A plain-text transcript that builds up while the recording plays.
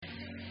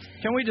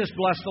Can we just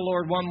bless the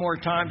Lord one more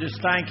time?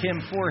 Just thank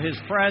Him for His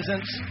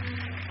presence.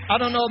 I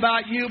don't know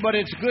about you, but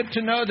it's good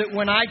to know that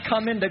when I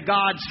come into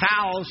God's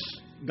house,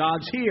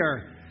 God's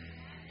here.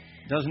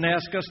 Doesn't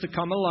ask us to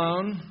come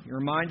alone. He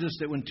reminds us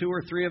that when 2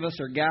 or 3 of us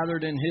are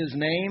gathered in His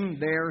name,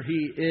 there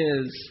He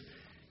is.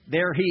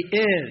 There He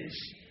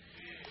is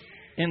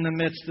in the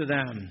midst of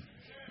them.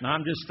 And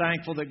I'm just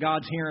thankful that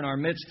God's here in our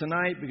midst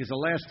tonight, because the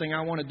last thing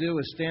I want to do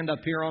is stand up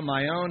here on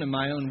my own, in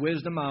my own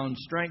wisdom, my own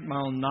strength,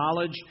 my own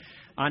knowledge.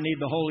 I need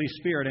the Holy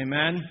Spirit,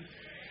 amen?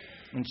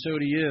 And so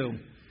do you.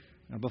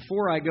 Now,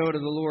 before I go to the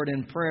Lord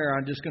in prayer,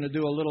 I'm just going to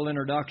do a little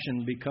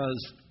introduction,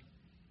 because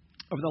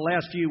over the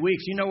last few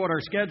weeks, you know what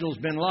our schedule's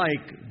been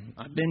like.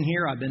 I've been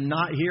here, I've been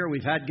not here.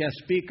 We've had guest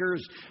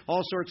speakers,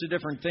 all sorts of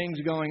different things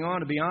going on.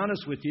 To be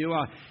honest with you,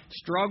 I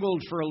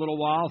struggled for a little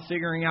while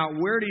figuring out,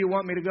 where do you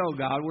want me to go,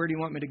 God? Where do you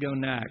want me to go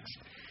next?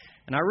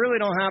 And I really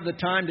don't have the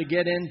time to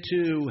get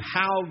into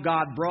how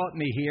God brought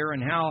me here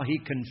and how He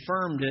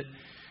confirmed it.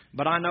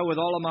 But I know with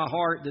all of my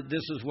heart that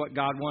this is what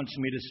God wants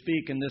me to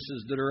speak, and this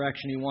is the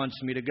direction He wants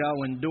me to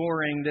go. And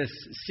during this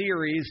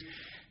series,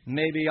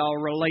 maybe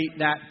I'll relate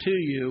that to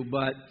you,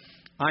 but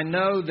I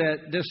know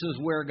that this is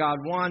where God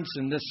wants,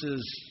 and this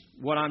is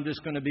what I'm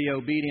just going to be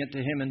obedient to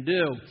Him and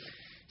do.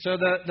 So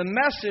the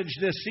message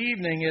this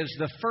evening is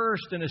the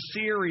first in a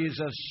series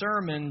of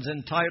sermons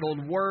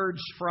entitled Words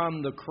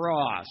from the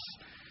Cross.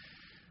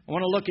 I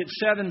want to look at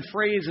 7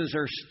 phrases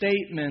or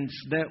statements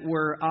that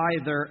were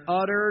either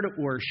uttered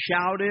or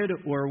shouted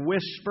or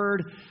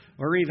whispered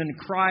or even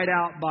cried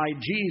out by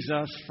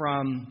Jesus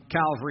from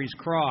Calvary's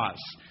cross.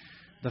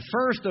 The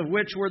first of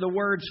which were the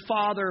words,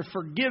 "Father,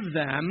 forgive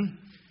them,"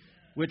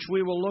 which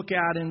we will look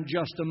at in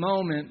just a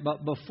moment.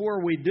 But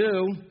before we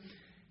do,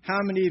 how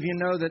many of you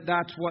know that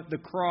that's what the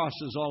cross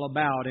is all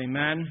about?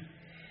 Amen?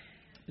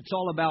 It's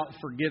all about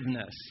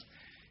forgiveness.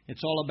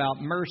 It's all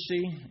about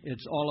mercy.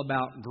 It's all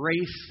about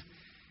grace.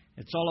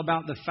 It's all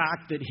about the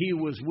fact that He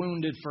was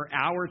wounded for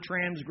our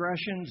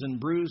transgressions and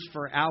bruised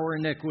for our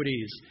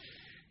iniquities.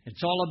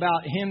 It's all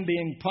about Him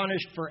being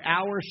punished for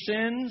our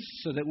sins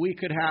so that we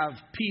could have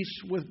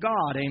peace with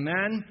God.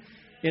 Amen?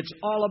 It's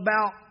all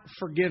about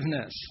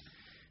forgiveness.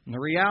 And the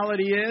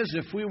reality is,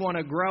 if we want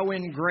to grow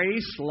in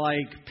grace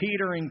like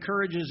Peter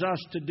encourages us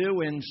to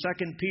do in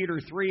 2 Peter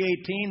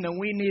 3:18, then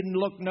we needn't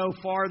look no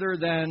farther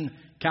than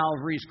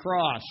Calvary's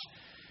cross.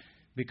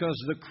 Because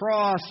the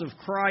cross of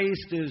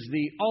Christ is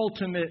the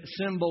ultimate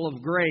symbol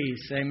of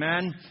grace.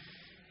 Amen?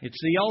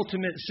 It's the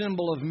ultimate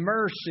symbol of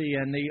mercy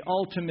and the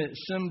ultimate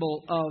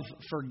symbol of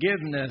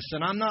forgiveness.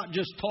 And I'm not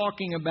just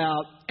talking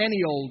about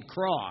any old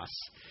cross.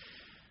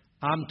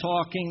 I'm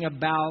talking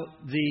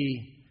about the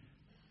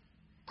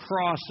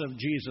cross of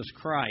Jesus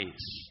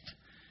Christ.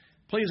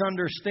 Please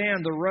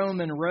understand, the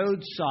Roman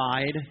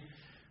roadside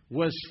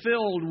was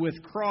filled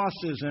with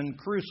crosses and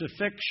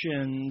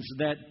crucifixions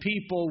that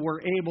people were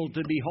able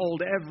to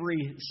behold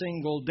every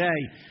single day.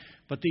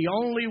 But the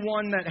only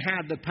one that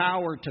had the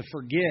power to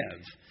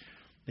forgive,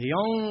 the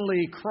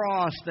only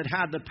cross that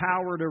had the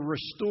power to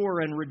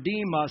restore and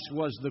redeem us,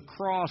 was the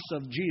cross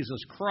of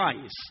Jesus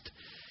Christ.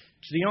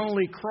 It's the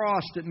only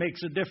cross that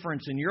makes a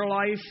difference in your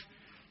life,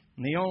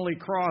 and the only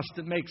cross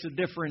that makes a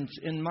difference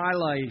in my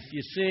life.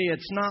 You see,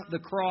 it's not the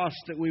cross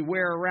that we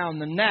wear around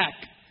the neck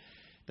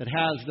that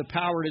has the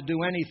power to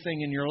do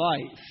anything in your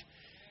life.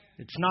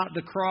 It's not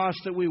the cross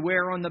that we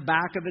wear on the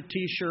back of a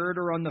T-shirt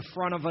or on the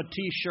front of a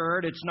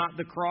T-shirt. It's not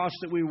the cross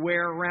that we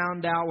wear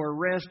around our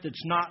wrist.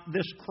 It's not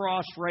this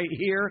cross right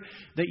here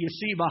that you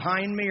see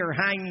behind me or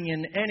hanging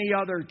in any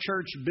other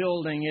church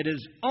building. It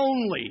is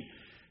only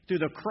through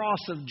the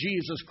cross of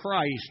Jesus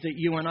Christ that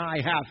you and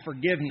I have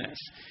forgiveness.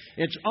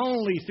 It's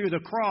only through the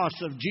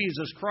cross of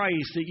Jesus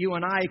Christ that you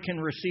and I can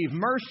receive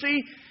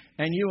mercy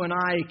and you and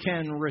I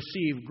can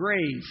receive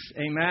grace.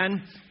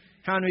 Amen?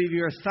 How many of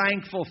you are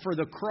thankful for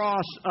the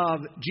cross of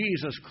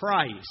Jesus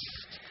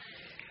Christ?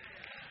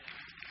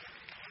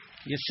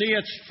 You see,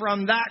 it's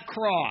from that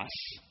cross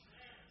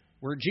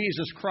where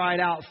Jesus cried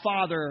out,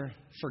 "Father,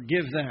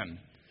 forgive them."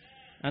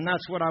 And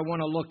that's what I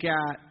want to look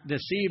at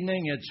this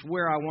evening. It's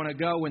where I want to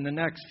go in the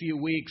next few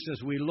weeks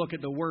as we look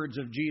at the words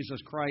of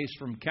Jesus Christ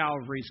from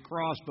Calvary's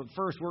cross. But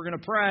first, we're going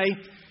to pray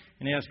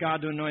and ask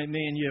God to anoint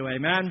me and you.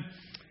 Amen?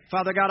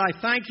 Father God, I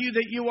thank You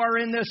that You are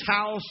in this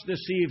house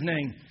this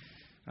evening.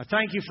 I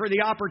thank You for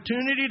the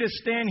opportunity to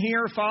stand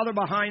here, Father,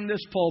 behind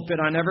this pulpit.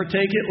 I never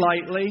take it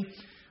lightly.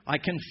 I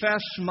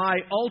confess my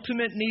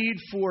ultimate need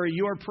for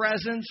Your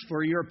presence,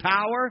 for Your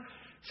power,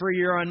 for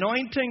Your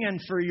anointing,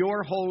 and for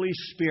Your Holy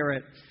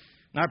Spirit.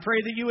 And I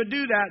pray that You would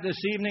do that this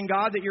evening,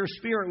 God, that Your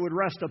Spirit would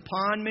rest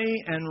upon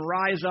me and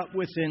rise up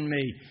within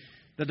me.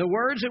 That the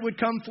words that would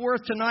come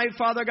forth tonight,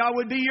 Father God,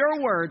 would be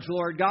Your words,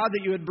 Lord God,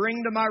 that You would bring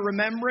to my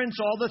remembrance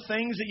all the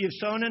things that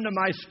You've sown into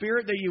my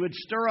spirit, that You would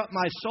stir up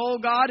my soul,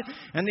 God,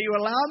 and that You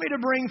would allow me to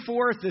bring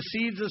forth the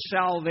seeds of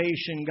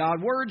salvation,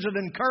 God, words of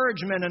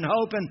encouragement and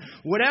hope, and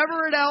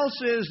whatever it else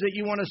is that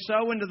You want to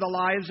sow into the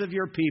lives of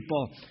Your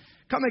people.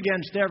 Come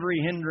against every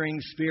hindering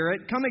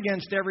spirit. Come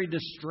against every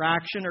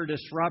distraction or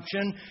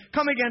disruption.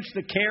 Come against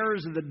the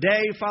cares of the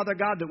day, Father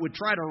God, that would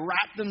try to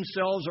wrap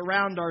themselves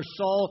around our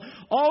soul.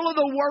 All of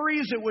the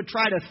worries that would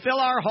try to fill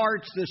our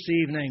hearts this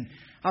evening.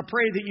 I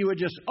pray that you would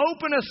just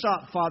open us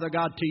up, Father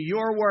God, to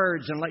your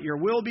words and let your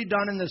will be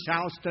done in this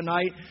house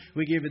tonight.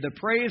 We give you the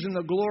praise and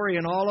the glory,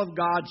 and all of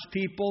God's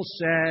people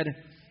said,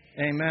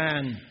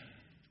 Amen.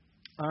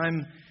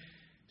 I'm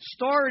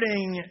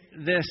starting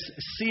this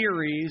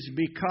series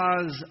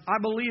because I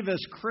believe as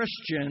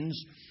Christians,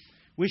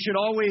 we should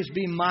always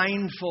be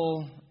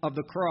mindful of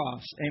the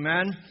cross.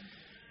 Amen.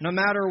 No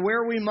matter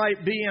where we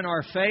might be in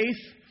our faith,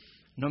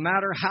 no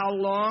matter how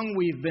long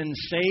we've been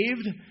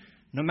saved,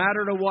 no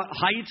matter to what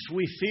heights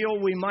we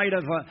feel we might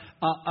have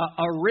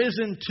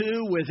arisen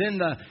to within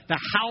the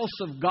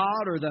house of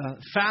God or the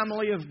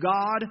family of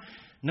God,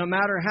 no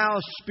matter how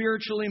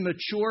spiritually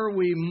mature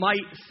we might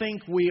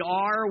think we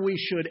are, we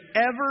should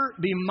ever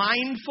be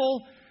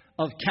mindful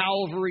of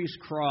Calvary's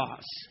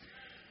cross.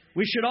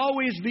 We should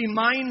always be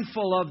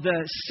mindful of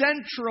the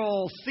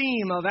central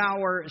theme of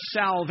our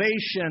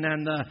salvation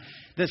and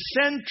the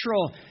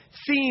central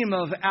theme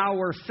of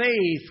our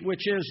faith,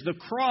 which is the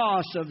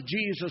cross of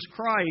Jesus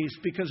Christ,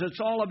 because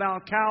it's all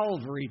about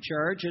Calvary,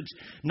 church. It's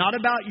not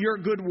about your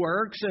good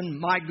works and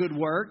my good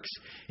works.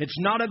 It's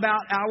not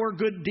about our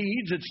good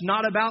deeds. It's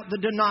not about the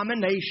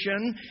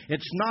denomination.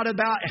 It's not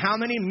about how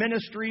many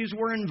ministries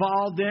we're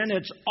involved in.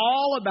 It's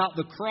all about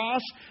the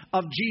cross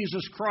of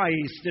Jesus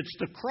Christ. It's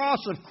the cross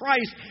of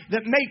Christ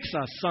that makes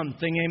us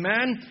something,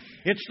 amen?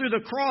 It's through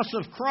the cross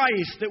of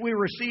Christ that we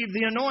receive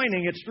the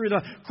anointing. It's through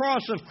the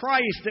cross of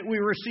Christ that we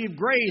receive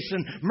grace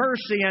and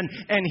mercy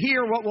and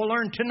hear what we'll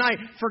learn tonight,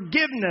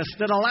 forgiveness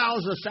that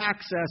allows us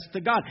access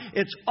to God.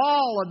 It's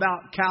all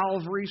about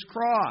Calvary's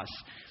cross.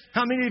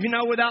 How many of you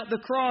know without the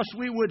cross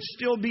we would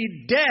still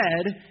be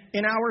dead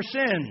in our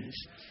sins?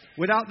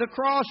 Without the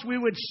cross, we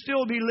would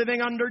still be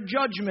living under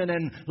judgment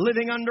and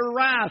living under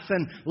wrath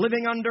and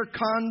living under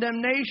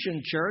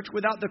condemnation, church.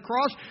 Without the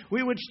cross,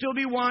 we would still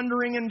be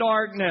wandering in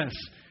darkness.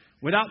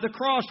 Without the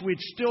cross, we'd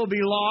still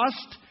be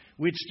lost,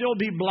 we'd still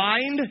be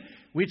blind,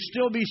 we'd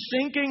still be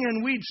sinking,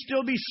 and we'd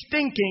still be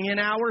stinking in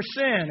our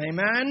sin.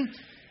 Amen?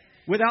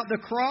 Without the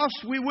cross,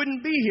 we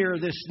wouldn't be here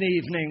this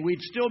evening.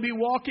 We'd still be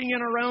walking in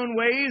our own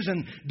ways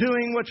and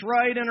doing what's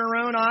right in our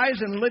own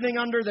eyes and living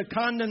under the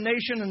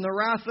condemnation and the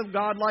wrath of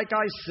God, like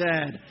I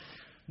said.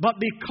 But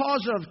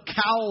because of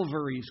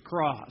Calvary's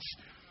cross,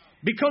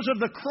 because of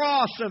the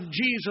cross of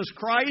Jesus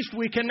Christ,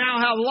 we can now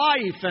have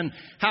life and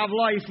have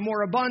life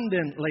more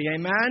abundantly.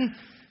 Amen?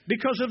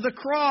 Because of the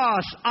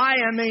cross, I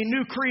am a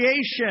new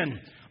creation.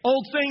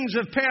 Old things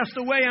have passed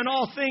away and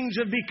all things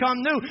have become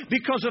new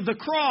because of the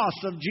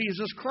cross of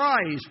Jesus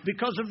Christ.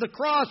 Because of the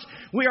cross,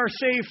 we are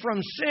saved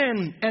from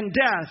sin and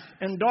death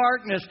and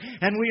darkness,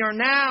 and we are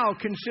now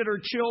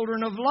considered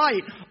children of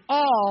light,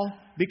 all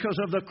because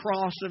of the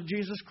cross of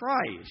Jesus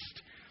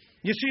Christ.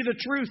 You see, the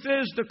truth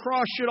is the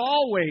cross should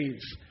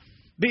always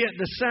be at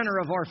the center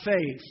of our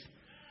faith.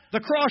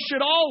 The cross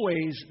should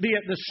always be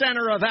at the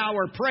center of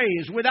our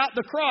praise. Without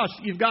the cross,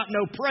 you've got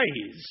no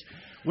praise.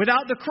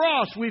 Without the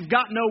cross, we've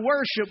got no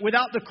worship.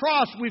 Without the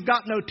cross, we've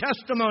got no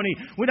testimony.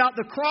 Without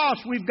the cross,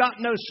 we've got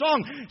no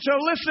song. So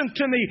listen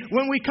to me.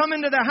 When we come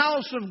into the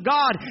house of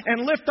God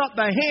and lift up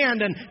the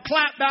hand and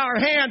clap our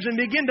hands and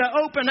begin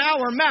to open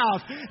our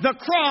mouth, the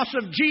cross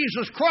of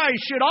Jesus Christ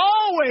should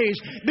always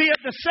be at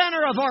the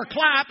center of our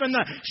clap and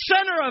the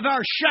center of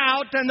our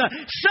shout and the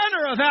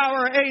center of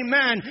our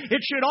amen.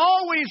 It should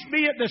always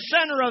be at the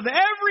center of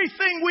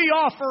everything we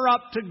offer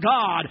up to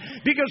God.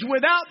 Because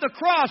without the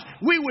cross,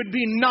 we would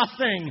be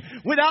nothing.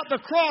 Without the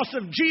cross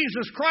of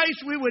Jesus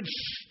Christ, we would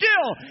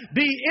still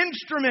be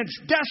instruments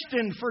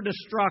destined for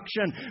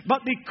destruction. But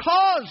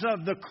because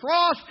of the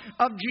cross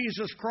of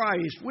Jesus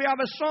Christ, we have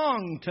a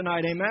song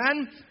tonight,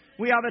 amen?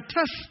 We have a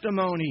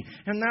testimony,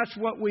 and that's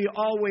what we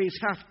always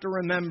have to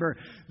remember.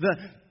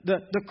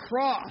 The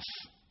cross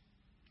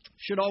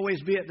should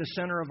always be at the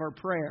center of our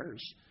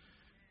prayers.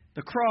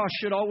 The cross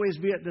should always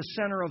be at the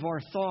center of our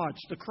thoughts.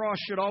 The cross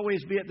should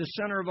always be at the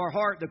center of our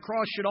heart. The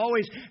cross should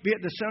always be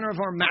at the center of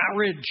our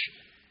marriage.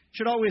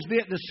 Should always be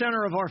at the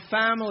center of our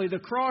family. The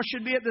cross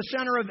should be at the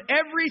center of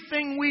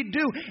everything we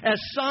do as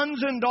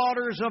sons and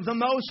daughters of the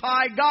Most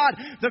High God.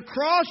 The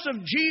cross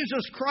of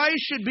Jesus Christ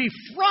should be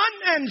front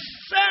and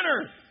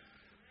center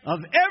of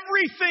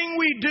everything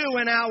we do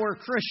in our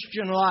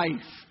Christian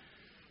life.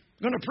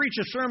 I'm going to preach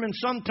a sermon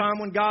sometime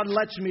when God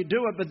lets me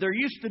do it, but there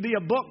used to be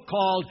a book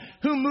called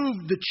Who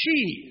Moved the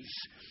Cheese?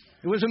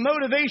 It was a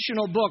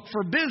motivational book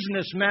for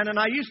businessmen, and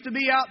I used to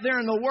be out there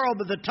in the world,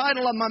 but the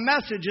title of my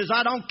message is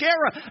I don't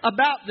care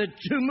about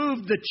who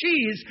moved the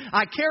cheese,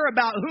 I care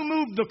about who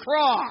moved the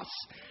cross.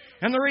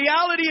 And the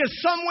reality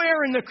is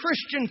somewhere in the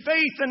Christian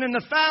faith and in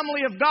the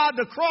family of God,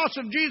 the cross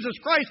of Jesus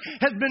Christ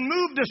has been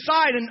moved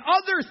aside and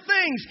other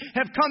things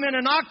have come in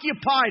and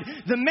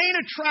occupied the main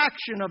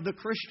attraction of the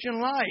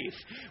Christian life.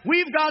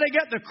 We've got to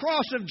get the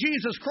cross of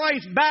Jesus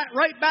Christ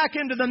right back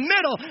into the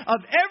middle of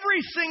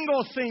every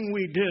single thing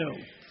we do.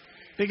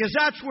 Because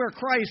that's where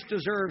Christ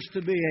deserves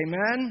to be,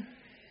 amen?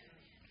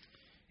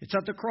 It's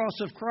at the cross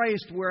of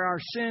Christ where our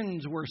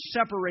sins were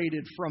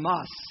separated from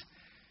us,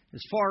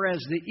 as far as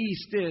the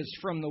east is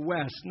from the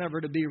west,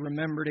 never to be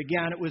remembered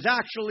again. It was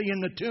actually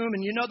in the tomb,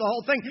 and you know the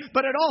whole thing,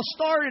 but it all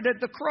started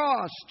at the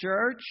cross,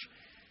 church.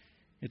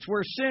 It's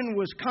where sin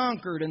was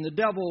conquered and the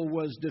devil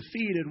was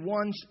defeated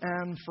once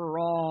and for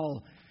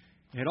all.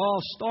 It all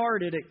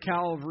started at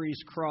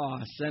Calvary's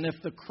cross. And if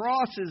the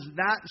cross is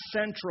that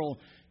central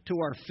to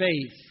our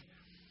faith,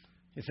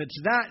 if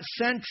it's that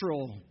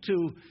central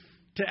to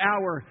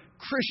our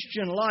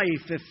Christian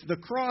life, if the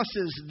cross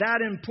is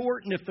that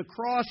important, if the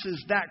cross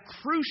is that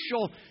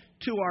crucial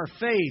to our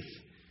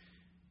faith,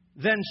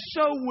 then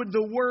so would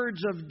the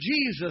words of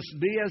Jesus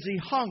be as He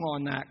hung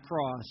on that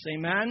cross.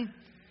 Amen?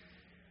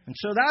 And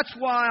so that's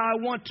why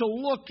I want to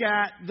look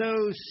at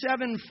those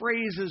 7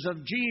 phrases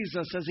of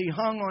Jesus as He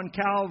hung on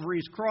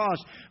Calvary's cross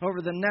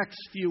over the next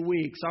few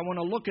weeks. I want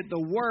to look at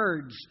the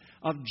words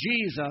of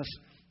Jesus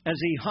as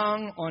He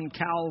hung on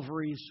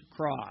Calvary's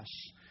cross.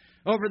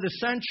 Over the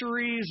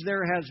centuries,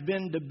 there has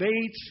been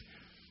debates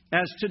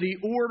as to the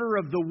order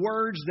of the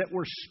words that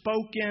were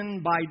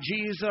spoken by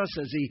Jesus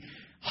as He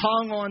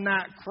hung on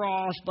that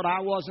cross, but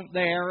I wasn't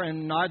there,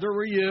 and neither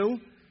were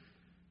you.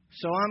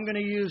 So I'm going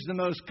to use the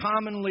most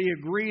commonly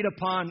agreed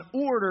upon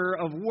order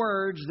of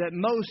words that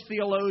most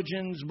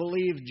theologians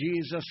believe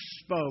Jesus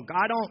spoke.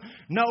 I don't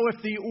know if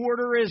the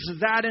order is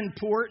that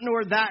important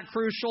or that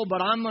crucial,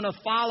 but I'm going to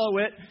follow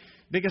it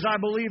because I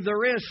believe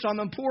there is some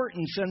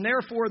importance. And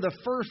therefore, the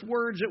first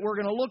words that we're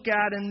going to look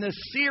at in this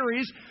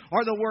series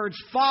are the words,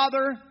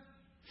 Father,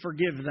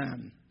 forgive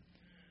them.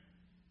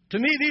 To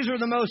me, these are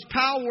the most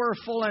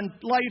powerful and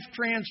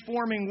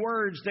life-transforming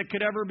words that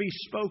could ever be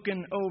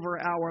spoken over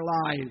our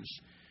lives.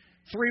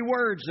 3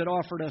 words that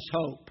offered us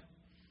hope.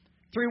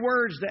 3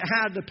 words that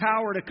had the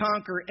power to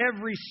conquer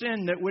every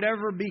sin that would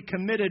ever be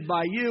committed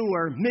by you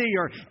or me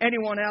or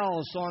anyone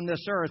else on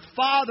this earth.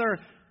 Father,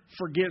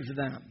 forgive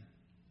them.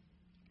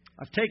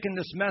 I've taken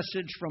this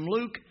message from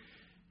Luke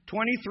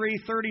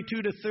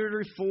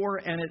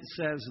 23:32-34, and it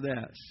says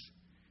this.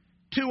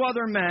 2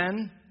 other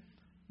men,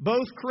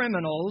 both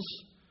criminals,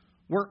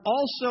 were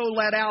also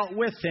led out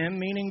with him,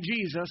 meaning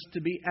Jesus,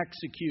 to be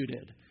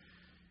executed.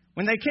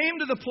 When they came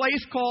to the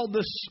place called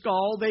the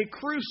Skull, they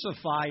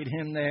crucified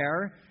him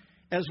there,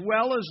 as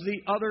well as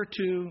the other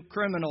 2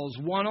 criminals,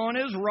 one on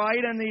his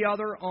right and the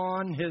other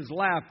on his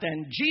left.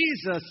 And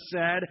Jesus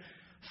said,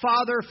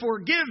 Father,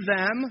 forgive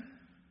them,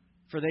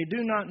 for they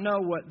do not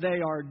know what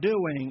they are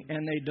doing.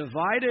 And they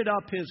divided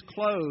up his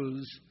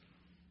clothes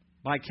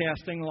by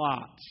casting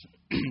lots.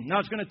 Now,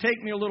 it's going to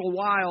take me a little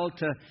while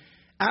to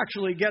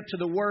actually get to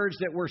the words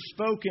that were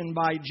spoken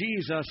by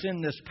Jesus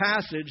in this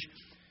passage,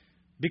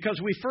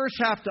 because we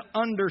first have to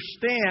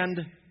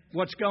understand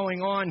what's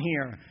going on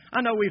here.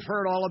 I know we've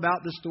heard all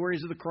about the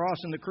stories of the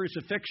cross and the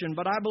crucifixion,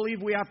 but I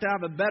believe we have to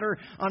have a better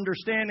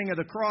understanding of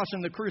the cross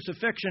and the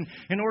crucifixion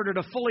in order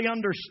to fully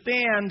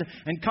understand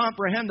and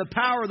comprehend the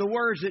power of the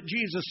words that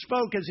Jesus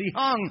spoke as He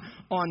hung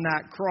on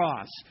that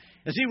cross,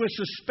 as He was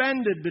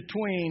suspended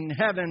between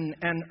heaven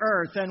and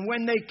earth. And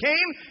when they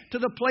came to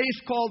the place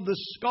called the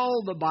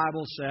Skull, the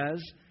Bible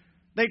says,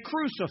 they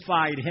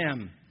crucified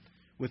Him,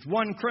 with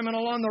one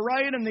criminal on the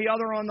right and the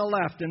other on the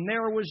left. And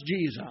there was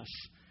Jesus,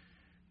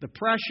 the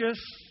precious,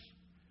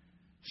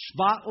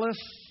 spotless,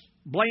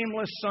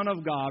 blameless Son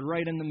of God,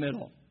 right in the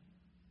middle.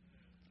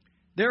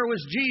 There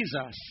was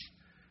Jesus,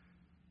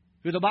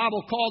 who the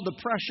Bible called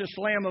the precious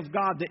Lamb of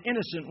God, the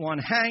innocent one,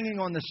 hanging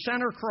on the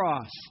center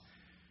cross,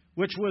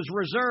 which was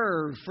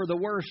reserved for the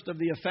worst of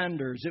the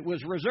offenders. It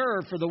was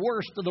reserved for the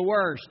worst of the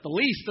worst, the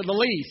least of the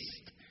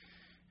least.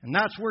 And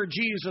that's where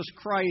Jesus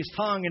Christ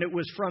hung, and it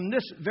was from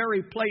this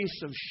very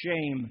place of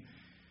shame,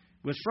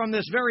 it was from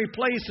this very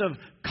place of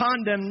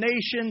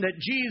condemnation that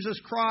Jesus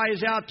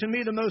cries out to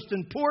me the most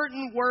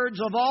important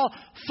words of all,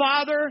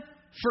 Father,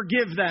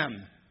 forgive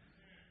them.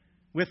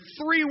 With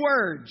 3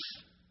 words,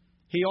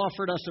 He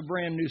offered us a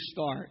brand new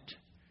start.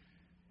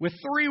 With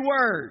 3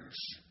 words,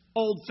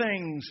 old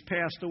things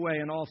passed away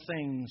and all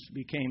things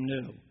became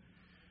new.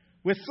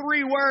 With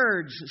 3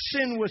 words,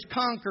 sin was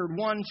conquered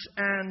once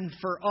and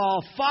for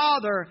all.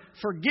 Father,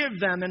 forgive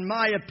them. In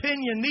my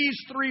opinion, these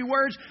 3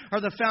 words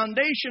are the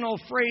foundational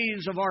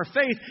phrase of our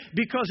faith,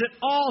 because it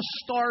all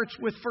starts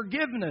with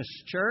forgiveness,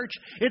 church.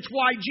 It's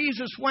why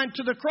Jesus went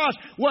to the cross,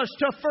 was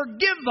to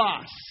forgive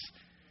us.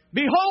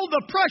 Behold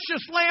the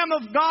precious Lamb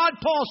of God,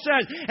 Paul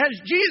says,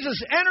 as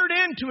Jesus entered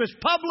into His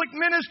public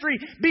ministry.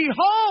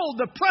 Behold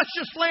the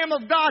precious Lamb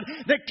of God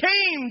that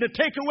came to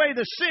take away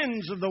the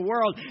sins of the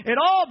world. It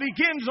all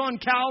begins on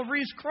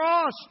Calvary's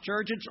cross,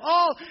 church. It's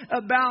all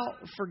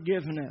about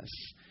forgiveness.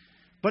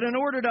 But in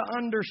order to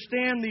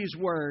understand these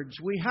words,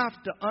 we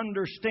have to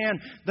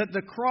understand that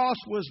the cross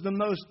was the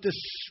most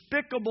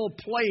despicable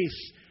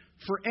place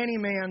for any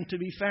man to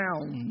be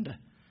found.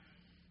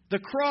 The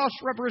cross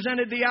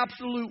represented the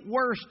absolute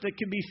worst that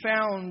could be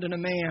found in a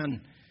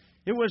man.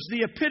 It was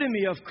the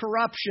epitome of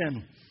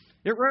corruption.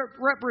 It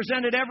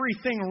represented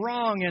everything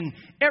wrong and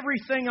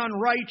everything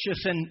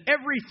unrighteous and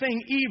everything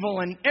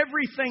evil and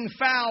everything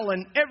foul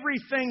and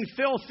everything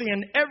filthy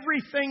and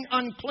everything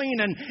unclean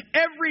and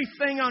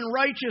everything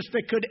unrighteous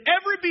that could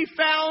ever be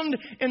found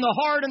in the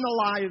heart and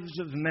the lives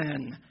of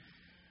men.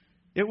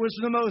 It was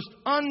the most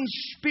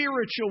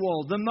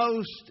unspiritual, the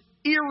most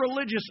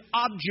irreligious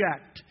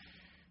object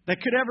that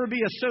could ever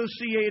be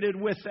associated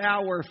with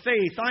our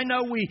faith. I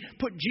know we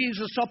put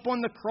Jesus up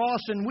on the cross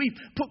and we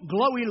put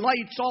glowy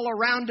lights all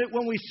around it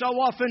when we so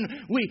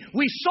often,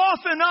 we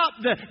soften up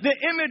the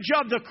image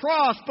of the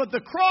cross, but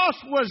the cross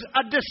was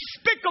a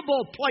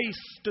despicable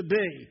place to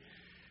be.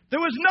 There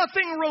was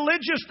nothing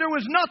religious, there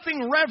was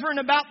nothing reverent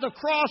about the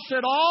cross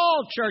at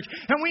all, church.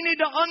 And we need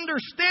to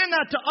understand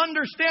that, to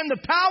understand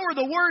the power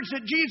of the words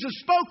that Jesus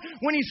spoke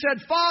when He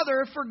said,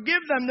 Father,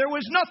 forgive them. There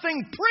was nothing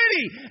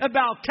pretty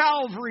about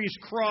Calvary's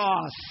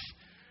cross.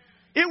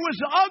 It was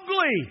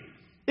ugly.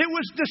 It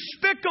was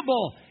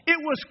despicable. It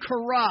was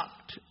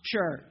corrupt,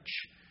 church.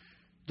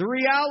 The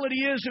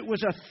reality is it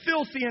was a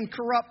filthy and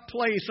corrupt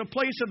place, a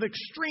place of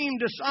extreme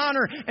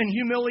dishonor and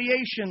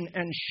humiliation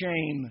and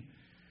shame.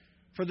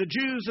 For the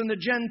Jews and the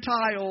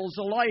Gentiles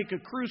alike, a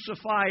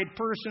crucified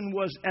person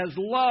was as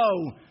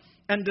low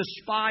and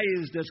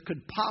despised as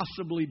could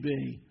possibly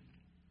be.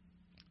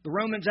 The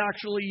Romans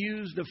actually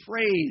used the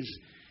phrase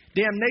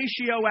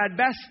damnatio ad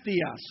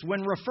bestias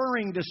when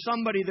referring to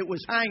somebody that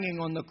was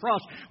hanging on the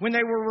cross, when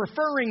they were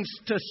referring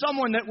to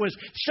someone that was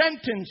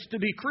sentenced to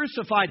be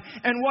crucified.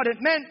 And what it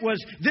meant was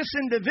this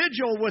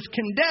individual was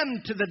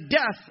condemned to the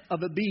death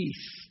of a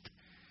beast.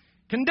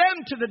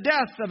 Condemned to the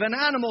death of an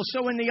animal.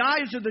 So in the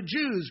eyes of the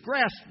Jews,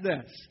 grasp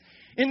this.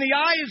 In the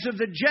eyes of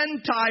the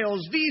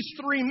Gentiles, these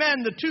three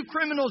men, the two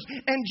criminals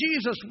and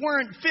Jesus,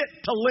 weren't fit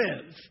to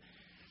live.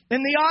 In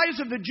the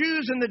eyes of the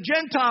Jews and the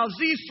Gentiles,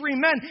 these three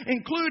men,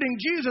 including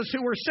Jesus,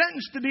 who were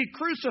sentenced to be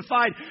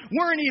crucified,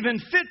 weren't even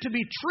fit to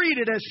be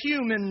treated as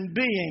human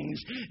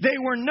beings. They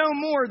were no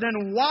more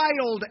than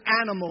wild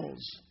animals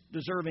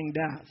deserving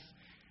death.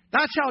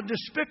 That's how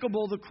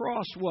despicable the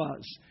cross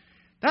was.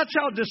 That's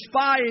how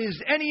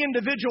despised any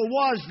individual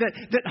was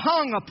that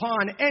hung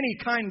upon any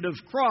kind of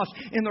cross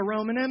in the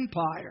Roman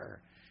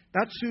Empire.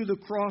 That's who the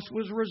cross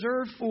was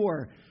reserved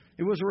for.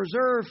 It was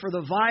reserved for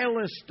the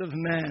vilest of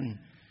men.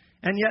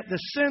 And yet the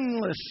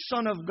sinless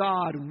Son of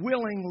God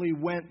willingly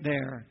went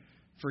there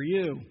for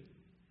you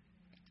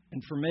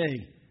and for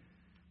me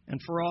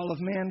and for all of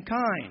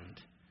mankind.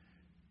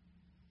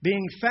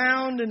 Being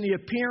found in the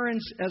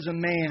appearance as a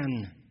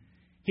man,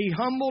 He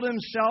humbled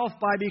Himself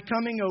by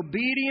becoming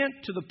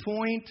obedient to the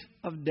point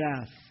of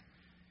death,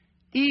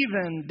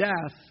 even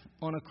death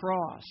on a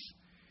cross.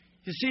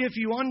 You see, if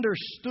you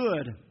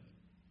understood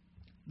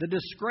the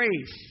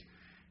disgrace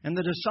and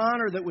the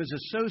dishonor that was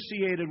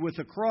associated with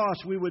the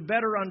cross, we would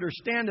better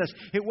understand this.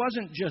 It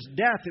wasn't just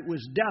death, it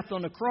was death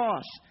on the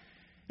cross.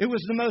 It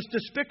was the most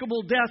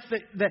despicable death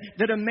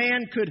that a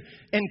man could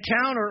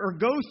encounter or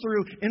go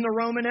through in the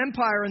Roman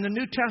Empire in the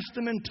New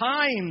Testament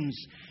times.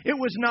 It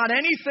was not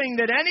anything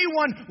that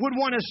anyone would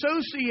want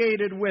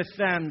associated with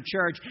them,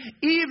 church.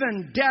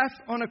 Even death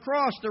on a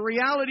cross. The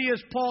reality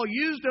is Paul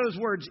used those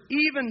words,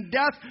 even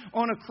death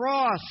on a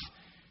cross,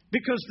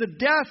 because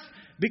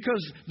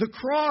the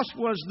cross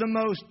was the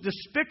most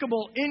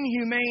despicable,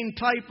 inhumane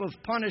type of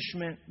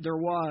punishment there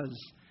was.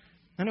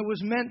 And it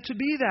was meant to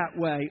be that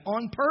way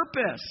on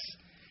purpose.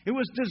 It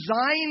was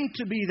designed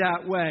to be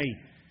that way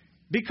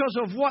because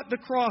of what the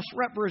cross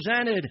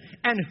represented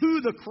and who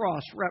the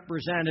cross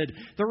represented.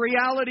 The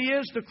reality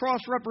is the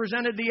cross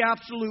represented the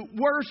absolute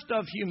worst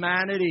of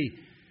humanity.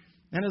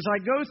 And as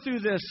I go through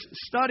this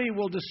study,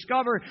 we'll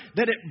discover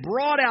that it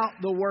brought out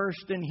the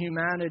worst in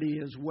humanity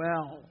as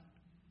well.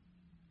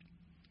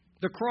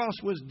 The cross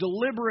was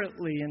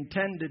deliberately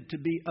intended to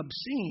be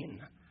obscene.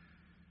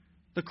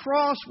 The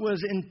cross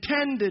was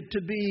intended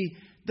to be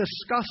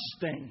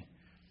disgusting.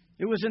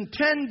 It was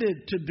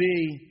intended to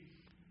be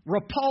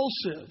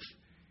repulsive.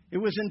 It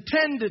was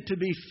intended to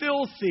be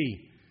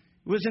filthy.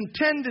 It was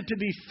intended to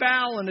be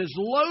foul and as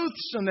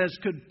loathsome as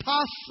could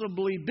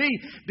possibly be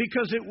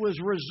because it was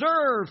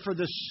reserved for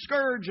the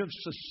scourge of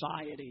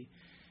society.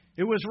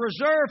 It was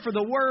reserved for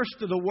the worst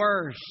of the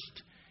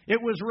worst. It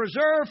was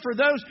reserved for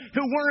those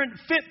who weren't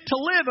fit to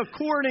live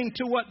according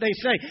to what they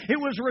say. It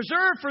was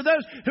reserved for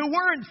those who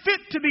weren't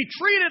fit to be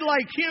treated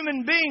like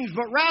human beings,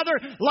 but rather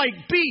like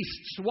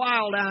beasts,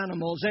 wild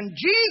animals. And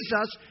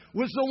Jesus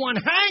was the one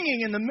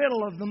hanging in the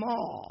middle of them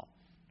all.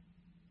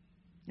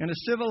 In a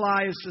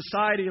civilized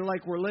society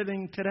like we're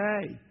living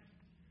today,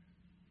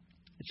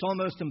 it's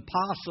almost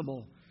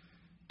impossible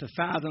to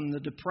fathom the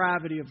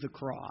depravity of the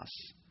cross.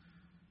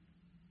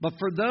 But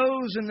for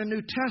those in the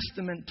New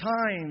Testament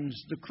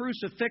times, the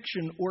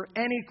crucifixion or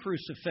any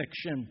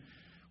crucifixion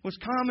was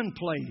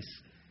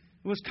commonplace.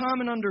 It was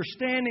common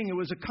understanding. It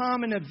was a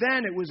common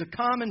event. It was a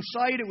common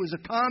sight. It was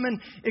a common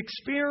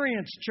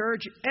experience,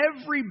 church.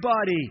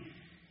 Everybody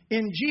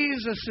in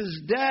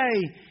Jesus' day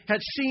had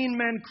seen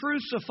men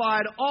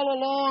crucified all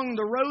along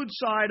the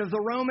roadside of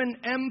the Roman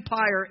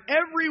Empire.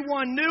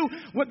 Everyone knew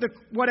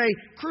what a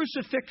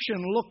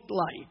crucifixion looked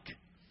like.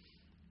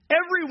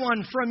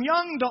 Everyone from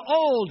young to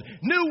old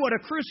knew what a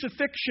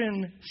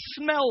crucifixion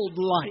smelled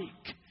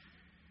like.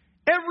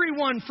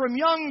 Everyone from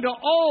young to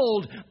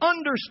old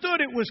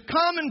understood it was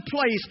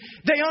commonplace.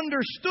 They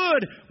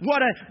understood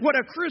what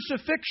a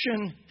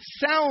crucifixion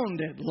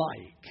sounded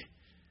like.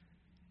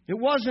 It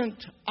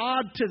wasn't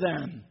odd to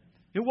them.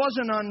 It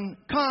wasn't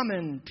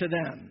uncommon to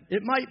them.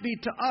 It might be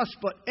to us,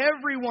 but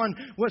everyone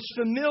was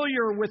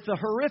familiar with the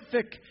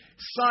horrific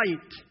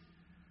sight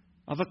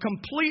of a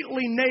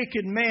completely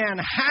naked man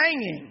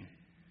hanging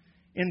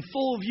in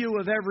full view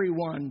of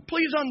everyone.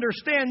 Please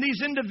understand,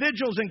 these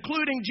individuals,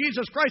 including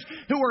Jesus Christ,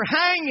 who were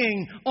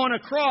hanging on a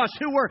cross,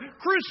 who were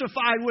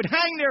crucified, would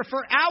hang there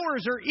for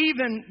hours or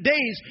even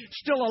days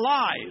still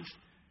alive.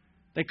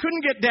 They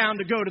couldn't get down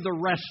to go to the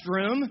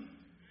restroom.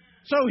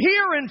 So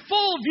here in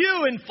full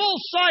view, in full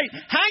sight,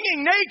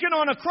 hanging naked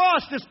on a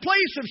cross, this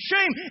place of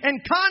shame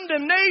and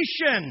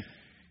condemnation.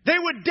 They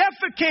would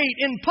defecate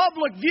in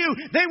public view.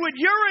 They would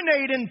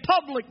urinate in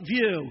public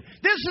view.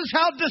 This is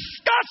how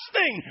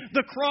disgusting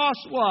the cross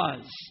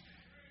was.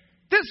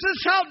 This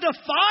is how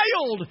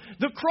defiled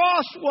the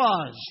cross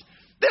was.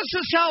 This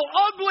is how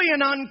ugly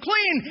and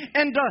unclean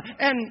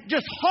and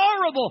just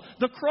horrible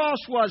the cross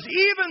was.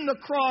 Even the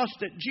cross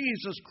that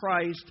Jesus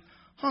Christ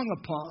hung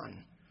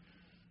upon.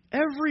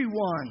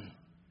 Everyone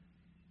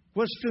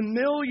was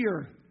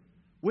familiar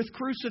with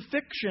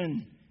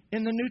crucifixion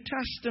in the New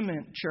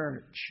Testament,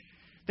 church.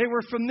 They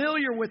were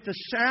familiar with the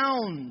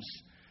sounds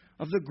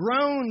of the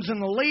groans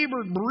and the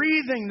labored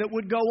breathing that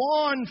would go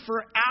on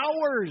for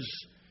hours,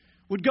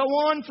 would go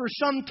on for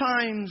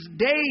sometimes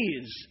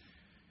days.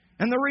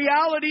 And the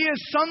reality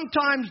is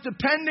sometimes,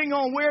 depending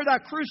on where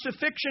that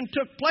crucifixion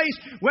took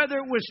place, whether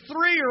it was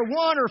 3 or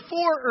 1 or 4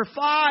 or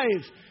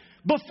 5,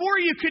 before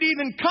you could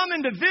even come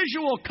into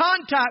visual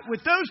contact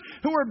with those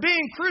who were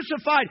being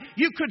crucified,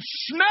 you could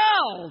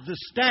smell the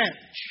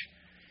stench.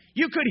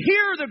 You could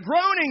hear the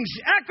groanings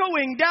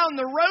echoing down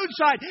the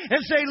roadside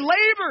as they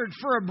labored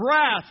for a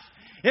breath,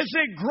 as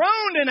they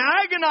groaned and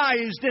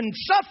agonized in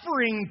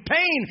suffering,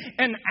 pain,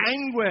 and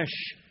anguish.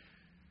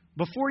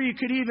 Before you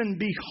could even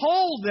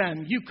behold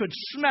them, you could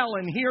smell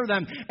and hear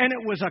them, and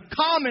it was a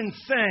common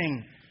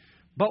thing.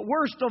 But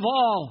worst of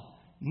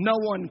all, no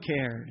one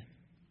cared.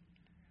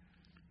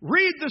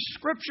 Read the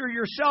Scripture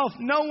yourself.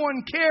 No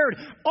one cared.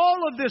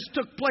 All of this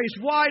took place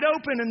wide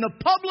open in the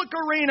public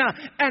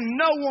arena, and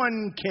no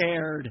one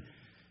cared.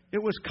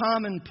 It was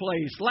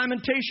commonplace.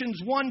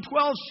 Lamentations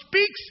 1:12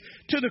 speaks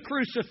to the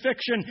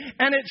crucifixion,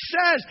 and it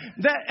says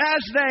that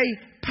as they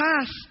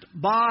passed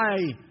by,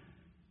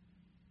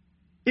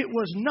 it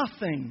was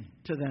nothing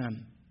to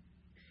them.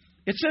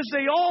 It says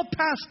they all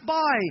passed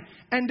by,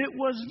 and it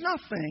was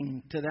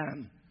nothing to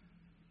them.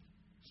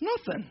 It's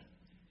nothing.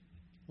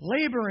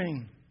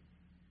 Laboring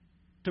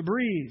to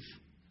breathe,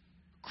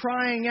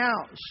 crying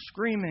out,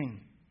 screaming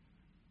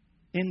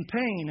in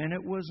pain, and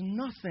it was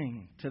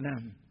nothing to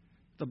them,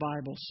 the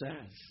Bible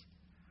says.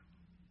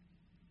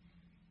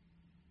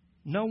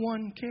 No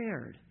one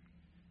cared.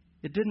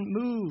 It didn't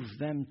move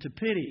them to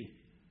pity.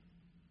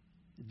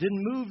 It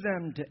didn't move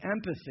them to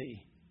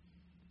empathy.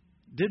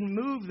 It didn't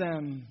move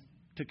them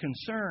to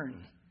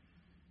concern.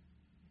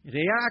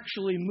 It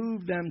actually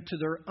moved them to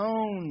their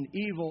own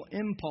evil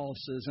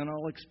impulses, and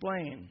I'll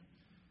explain.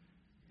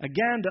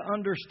 Again, to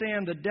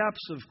understand the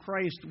depths of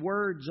Christ's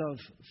words of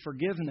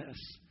forgiveness,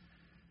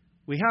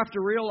 we have to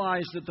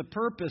realize that the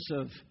purpose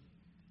of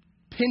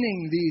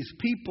pinning these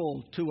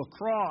people to a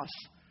cross,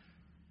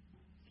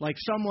 like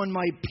someone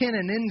might pin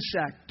an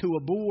insect to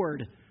a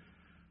board,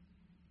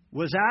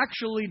 was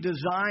actually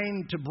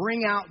designed to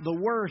bring out the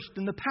worst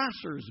in the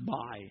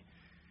passers-by.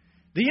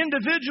 The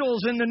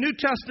individuals in the New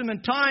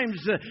Testament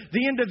times,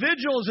 the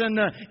individuals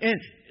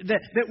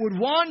that would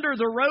wander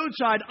the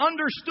roadside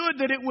understood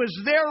that it was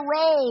their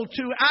role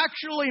to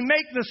actually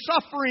make the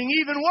suffering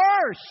even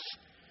worse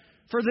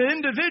for the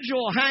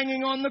individual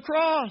hanging on the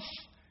cross.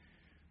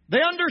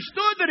 They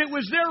understood that it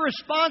was their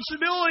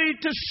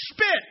responsibility to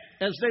spit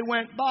as they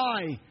went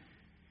by,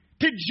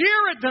 to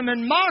jeer at them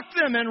and mock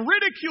them and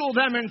ridicule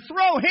them and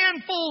throw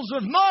handfuls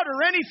of mud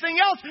or anything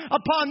else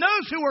upon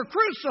those who were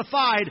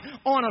crucified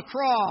on a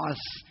cross.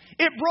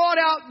 It brought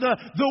out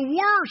the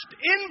worst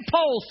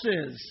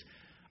impulses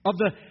of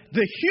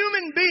the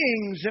human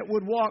beings that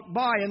would walk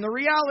by. And the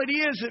reality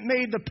is it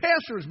made the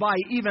passersby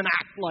even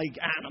act like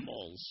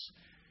animals.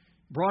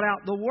 Brought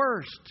out the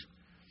worst.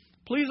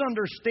 Please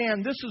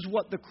understand, this is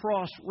what the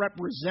cross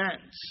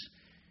represents.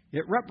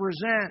 It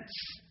represents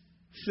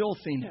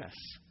filthiness.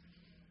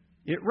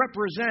 It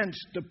represents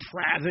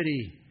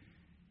depravity.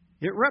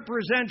 It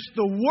represents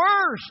the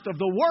worst of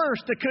the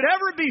worst that could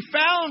ever be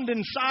found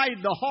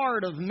inside the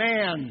heart of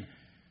man.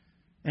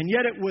 And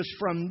yet it was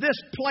from this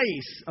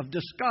place of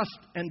disgust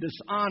and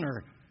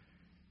dishonor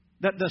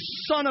that the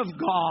Son of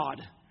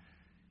God,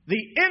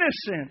 the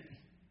innocent,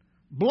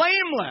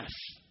 blameless,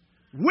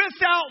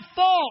 without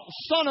fault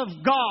Son of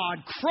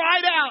God,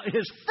 cried out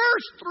his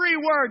first 3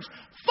 words,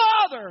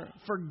 "Father,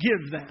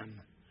 forgive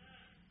them."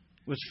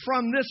 It was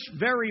from this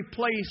very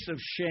place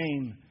of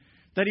shame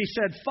that he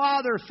said,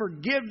 Father,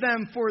 forgive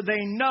them, for they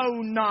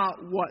know not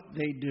what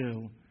they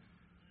do.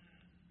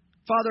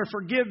 Father,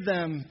 forgive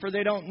them, for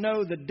they don't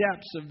know the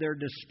depths of their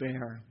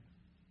despair.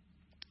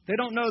 They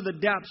don't know the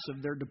depths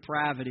of their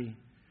depravity.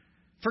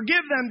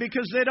 Forgive them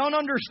because they don't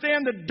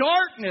understand the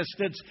darkness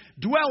that's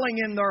dwelling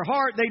in their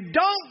heart. They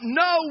don't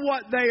know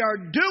what they are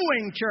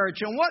doing, church.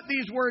 And what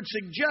these words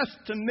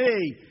suggest to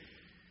me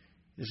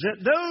is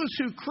that those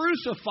who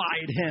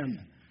crucified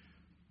Him,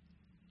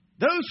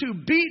 those who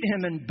beat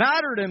Him and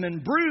battered Him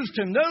and bruised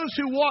Him, those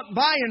who walked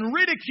by and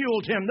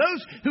ridiculed Him,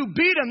 those who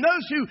beat Him,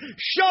 those who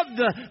shoved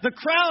the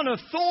crown of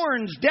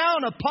thorns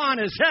down upon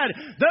His head,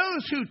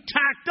 those who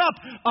tacked up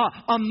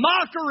a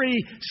mockery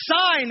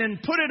sign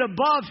and put it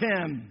above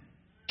Him,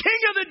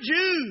 King of the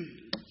Jews.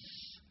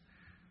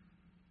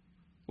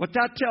 What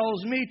that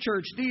tells me,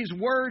 church, these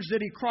words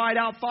that He cried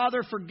out,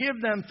 Father,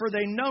 forgive them, for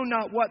they know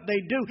not what they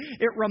do,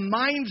 it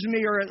reminds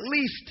me, or at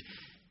least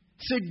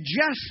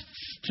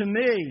suggests to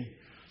me,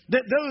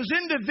 that those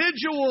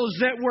individuals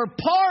that were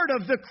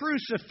part of the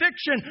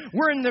crucifixion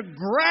were in the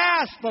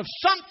grasp of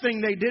something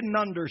they didn't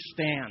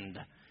understand.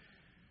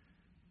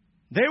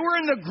 They were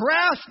in the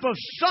grasp of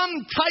some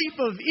type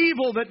of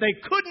evil that they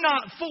could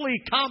not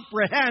fully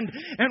comprehend.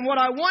 And what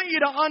I want you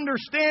to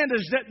understand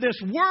is that this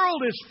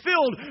world is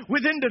filled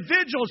with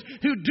individuals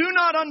who do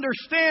not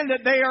understand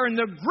that they are in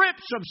the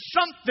grips of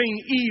something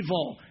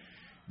evil.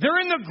 They're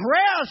in the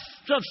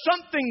grasp of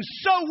something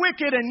so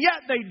wicked, and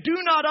yet they do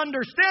not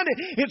understand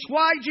it. It's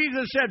why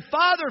Jesus said,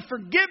 Father,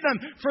 forgive them,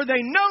 for they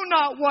know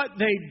not what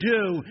they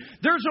do.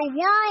 There's a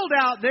world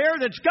out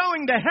there that's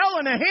going to hell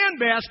in a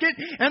handbasket,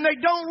 and they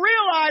don't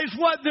realize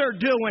what they're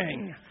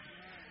doing.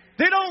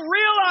 They don't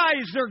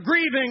realize they're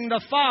grieving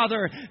the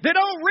Father. They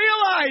don't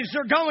realize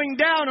they're going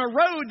down a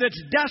road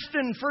that's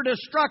destined for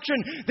destruction.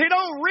 They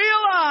don't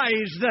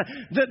realize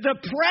the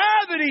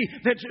depravity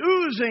that's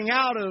oozing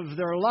out of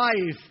their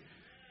life.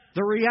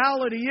 The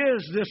reality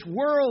is this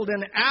world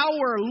and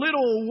our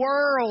little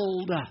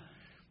world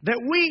that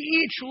we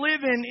each live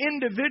in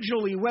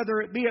individually,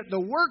 whether it be at the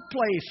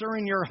workplace or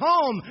in your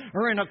home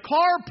or in a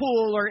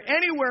carpool or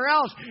anywhere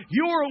else,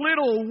 your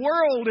little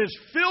world is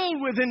filled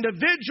with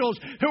individuals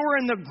who are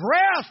in the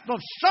grasp of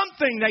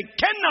something they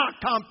cannot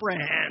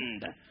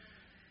comprehend.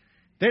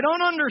 They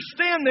don't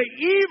understand the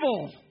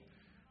evil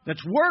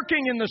that's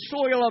working in the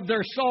soil of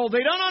their soul.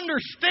 They don't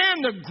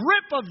understand the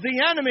grip of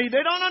the enemy.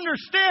 They don't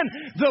understand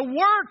the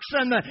works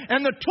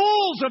and the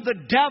tools of the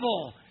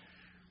devil.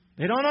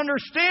 They don't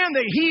understand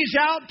that he's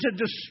out to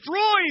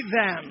destroy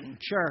them,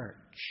 church.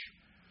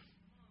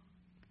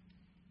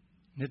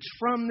 It's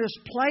from this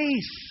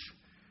place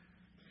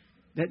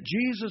that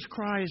Jesus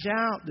cries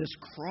out, this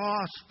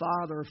cross,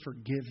 Father,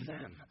 forgive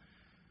them,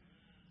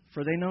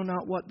 for they know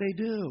not what they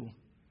do.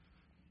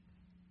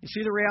 You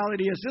see, the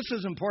reality is, this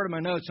isn't part of my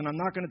notes, and I'm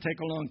not going to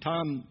take a long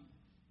time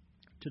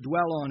to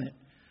dwell on it.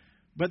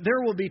 But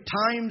there will be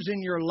times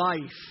in your life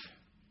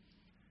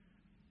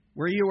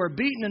where you are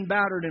beaten and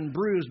battered and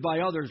bruised by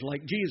others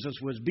like Jesus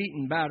was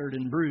beaten, battered,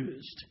 and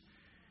bruised.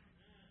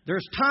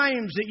 There's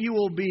times that you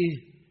will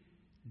be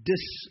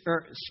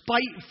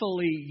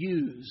spitefully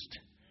used.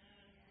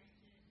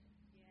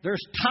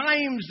 There's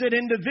times that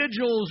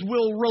individuals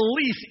will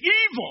release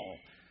evil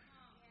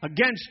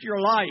against your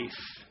life.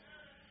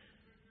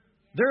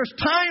 There's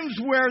times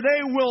where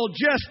they will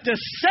just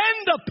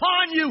descend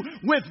upon you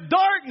with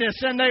darkness,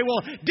 and they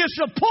will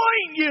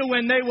disappoint you,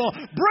 and they will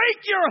break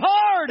your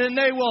heart, and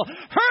they will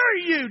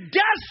hurt you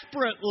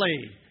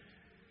desperately.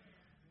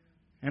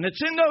 And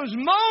it's in those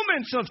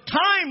moments of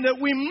time that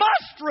we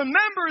must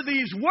remember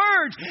these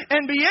words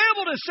and be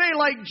able to say,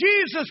 like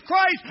Jesus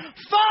Christ,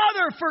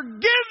 Father,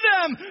 forgive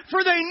them,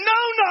 for they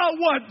know not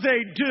what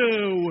they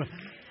do.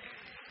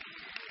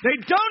 They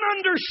don't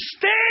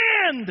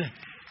understand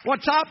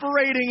what's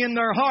operating in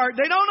their heart.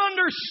 They don't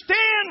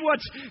understand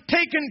what's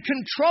taken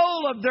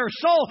control of their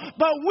soul,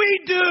 but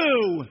we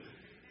do.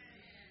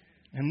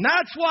 And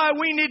that's why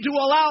we need to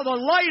allow the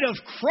light of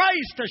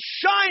Christ to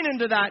shine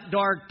into that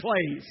dark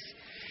place.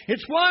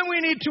 It's why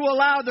we need to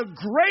allow the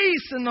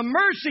grace and the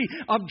mercy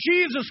of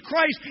Jesus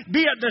Christ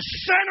be at the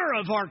center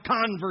of our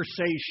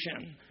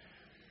conversation.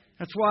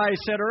 That's why I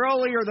said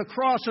earlier, the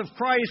cross of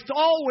Christ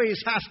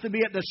always has to be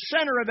at the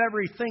center of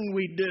everything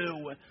we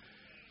do.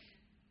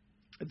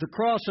 If the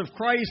cross of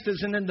Christ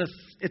isn't at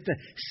the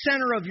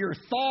center of your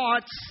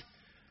thoughts,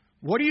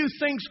 what do you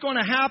think's going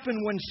to happen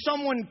when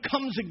someone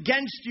comes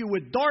against you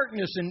with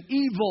darkness and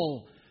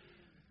evil?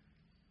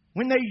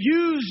 When they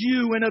use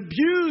you and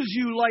abuse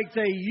you like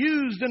they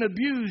used and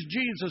abused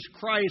Jesus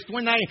Christ?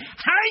 When they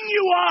hang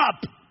you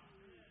up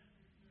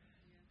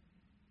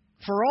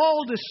for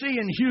all to see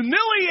and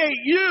humiliate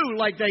you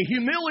like they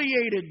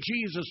humiliated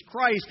Jesus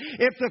Christ?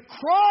 If the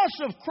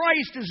cross of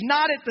Christ is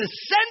not at the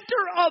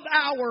center of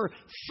our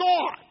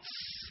thoughts,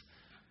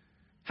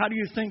 how do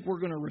you think we're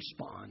going to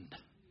respond?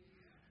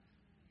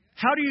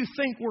 How do you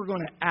think we're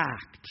going to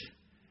act?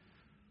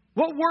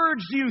 What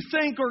words do you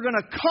think are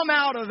going to come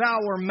out of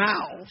our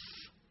mouth?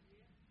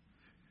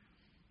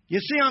 You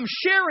see, I'm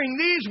sharing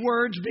these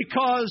words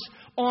because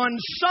on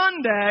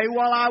Sunday,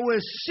 while I was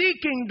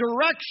seeking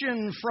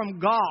direction from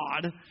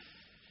God,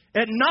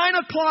 at 9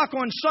 o'clock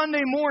on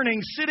Sunday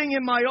morning, sitting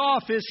in my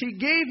office, He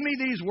gave me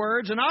these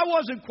words, and I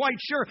wasn't quite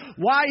sure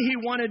why He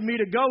wanted me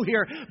to go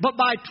here. But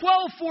by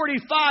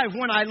 12:45,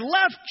 when I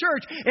left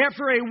church,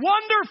 after a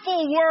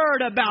wonderful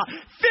word about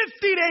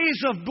 50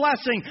 days of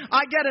blessing,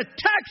 I get a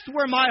text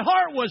where my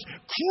heart was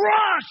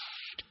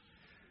crushed.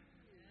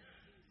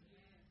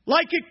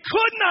 Like it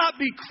could not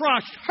be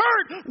crushed,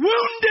 hurt,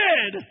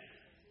 wounded.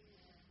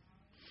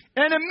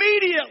 And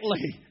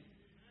immediately,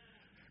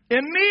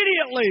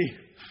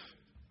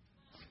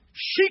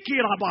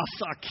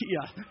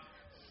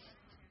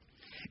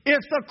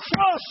 if the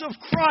cross of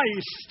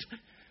Christ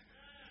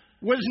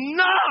was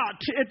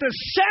not at the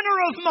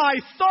center of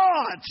my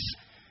thoughts,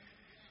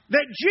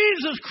 that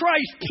Jesus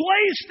Christ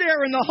placed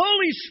there and the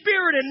Holy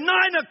Spirit at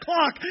 9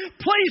 o'clock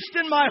placed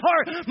in my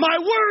heart, my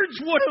words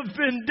would have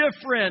been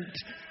different.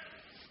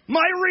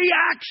 My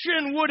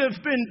reaction would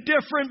have been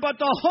different, but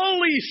the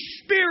Holy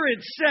Spirit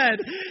said,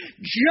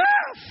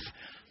 Jeff,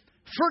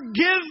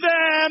 forgive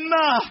them,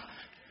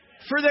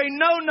 for they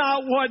know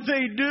not what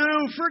they do.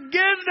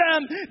 Forgive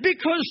them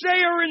because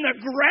they are in the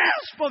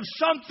grasp of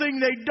something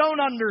they don't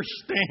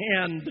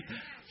understand.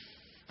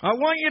 I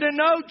want you to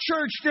know,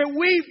 church, that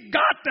we've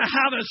got to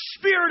have a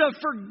spirit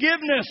of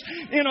forgiveness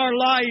in our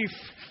life.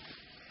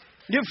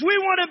 If we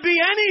want to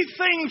be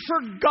anything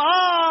for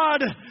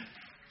God,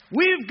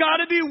 we've got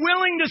to be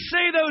willing to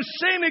say those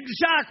same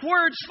exact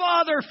words.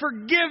 Father,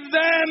 forgive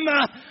them,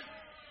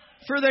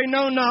 for they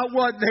know not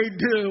what they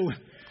do.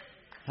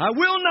 I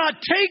will not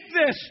take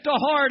this to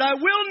heart. I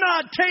will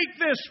not take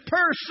this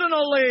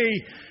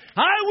personally.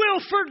 I will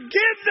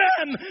forgive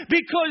them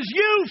because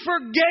you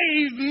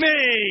forgave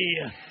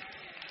me.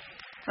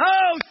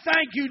 Oh,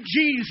 thank you,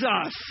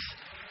 Jesus.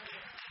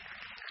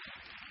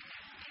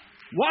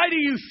 Why do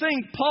you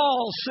think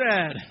Paul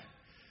said,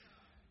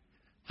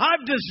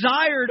 I've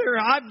desired or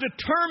I've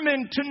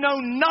determined to know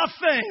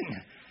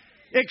nothing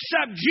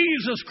except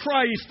Jesus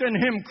Christ and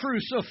Him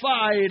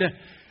crucified?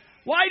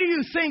 Why do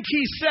you think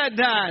he said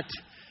that?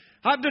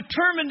 I've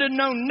determined to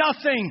know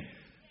nothing.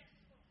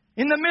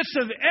 In the midst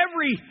of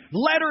every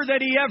letter that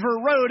he ever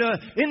wrote,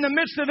 in the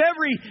midst of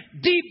every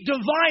deep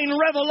divine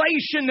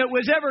revelation that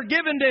was ever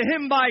given to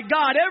him by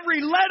God,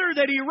 every letter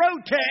that he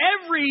wrote to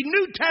every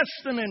New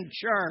Testament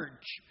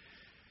church,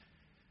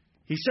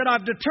 he said,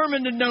 I've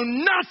determined to know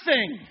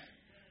nothing.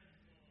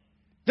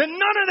 Then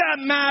none of that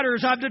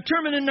matters. I've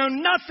determined to know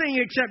nothing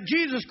except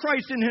Jesus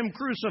Christ and Him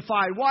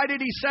crucified. Why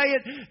did he say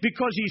it?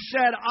 Because he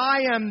said,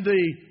 I am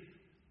the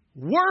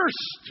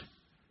worst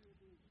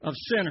of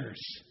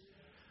sinners.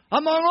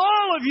 Among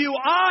all of you,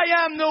 I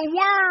am the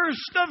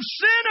worst of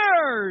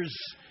sinners.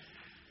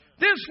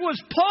 This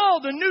was Paul,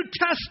 the New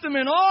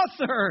Testament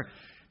author,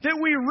 that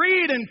we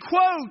read and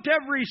quote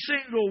every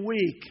single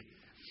week.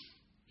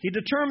 He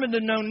determined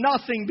to know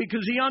nothing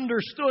because he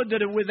understood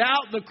that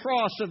without the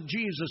cross of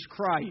Jesus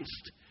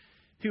Christ,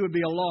 he would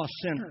be a lost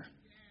sinner.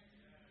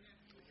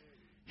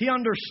 He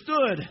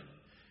understood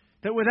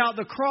that without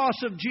the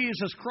cross of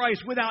Jesus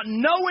Christ, without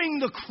knowing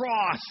the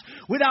cross,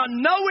 without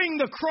knowing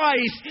the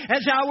Christ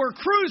as our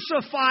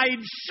crucified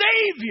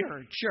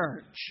Savior,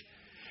 church,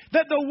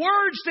 that the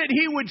words that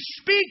he would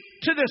speak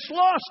to this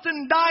lost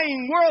and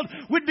dying world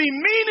would be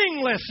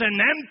meaningless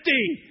and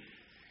empty.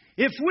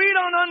 If we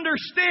don't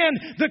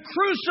understand the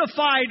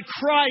crucified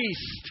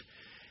Christ,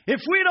 if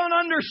we don't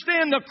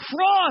understand the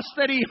cross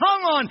that He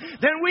hung on,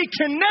 then we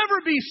can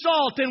never be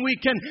salt and we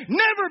can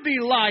never be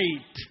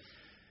light.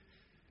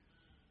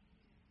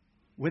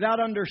 Without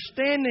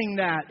understanding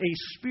that, a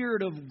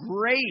spirit of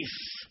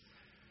grace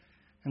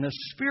and a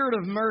spirit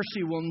of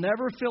mercy will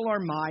never fill our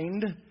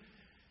mind,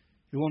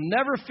 it will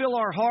never fill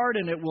our heart,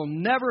 and it will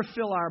never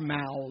fill our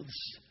mouths.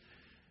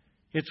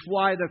 It's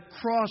why the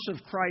cross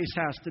of Christ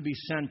has to be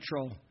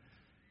central.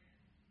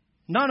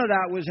 None of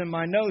that was in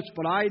my notes,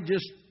 but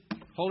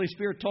Holy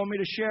Spirit told me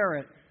to share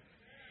it.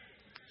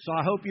 So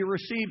I hope you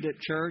received it,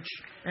 church.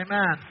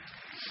 Amen.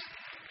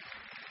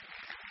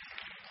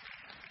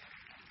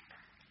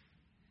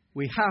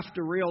 We have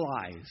to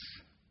realize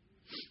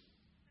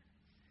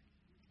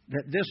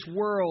that this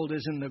world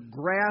is in the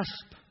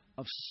grasp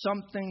of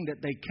something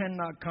that they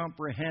cannot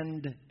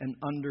comprehend and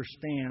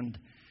understand.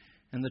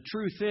 And the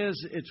truth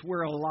is, it's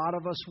where a lot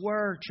of us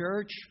were,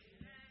 church.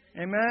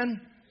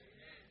 Amen?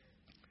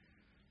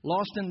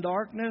 Lost in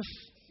darkness,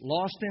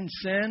 lost in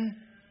sin,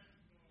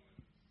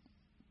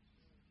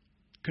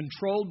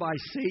 controlled by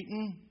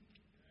Satan,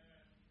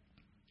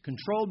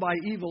 controlled by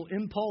evil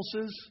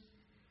impulses,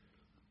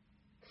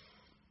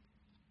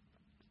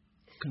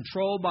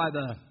 controlled by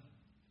the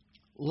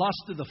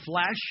lust of the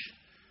flesh,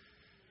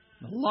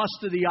 the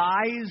lust of the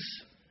eyes,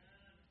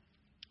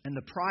 and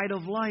the pride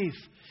of life.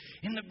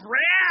 In the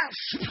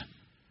grasp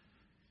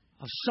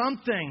of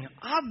something.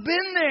 I've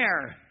been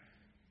there.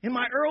 In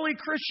my early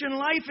Christian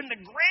life, in the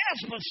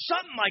grasp of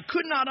something I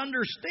could not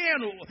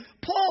understand.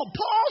 Paul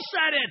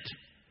said it.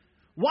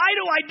 Why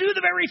do I do the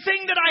very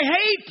thing that I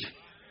hate?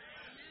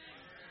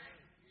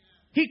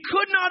 He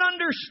could not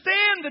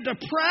understand the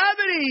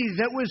depravity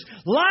that was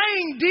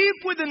lying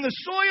deep within the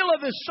soil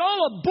of his soul,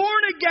 a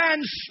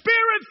born-again,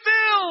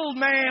 Spirit-filled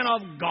man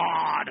of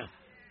God.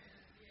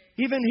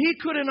 Even he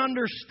couldn't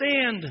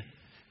understand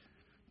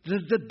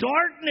the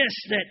darkness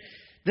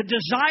that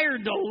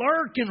desired to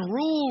lurk and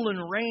rule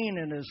and reign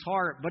in his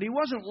heart. But he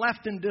wasn't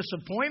left in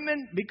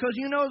disappointment, because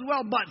you know as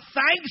well, but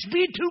thanks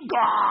be to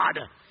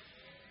God,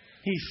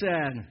 he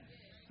said.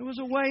 There was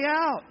a way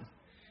out.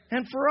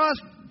 And for us,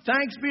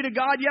 thanks be to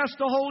God, yes,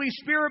 the Holy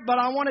Spirit, but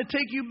I want to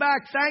take you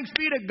back. Thanks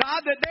be to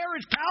God that there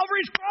is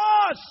Calvary's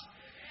cross.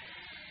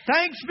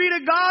 Thanks be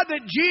to God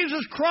that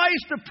Jesus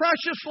Christ, the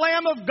precious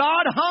Lamb of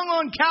God, hung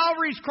on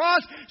Calvary's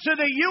cross so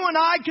that you and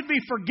I could be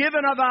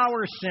forgiven of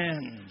our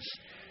sins.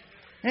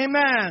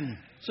 Amen.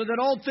 So that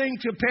old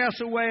things could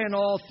pass away and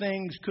all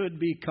things could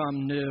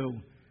become new.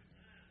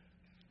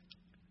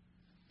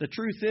 The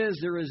truth is,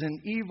 there is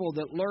an evil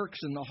that lurks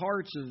in the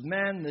hearts of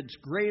men that's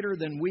greater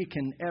than we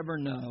can ever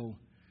know.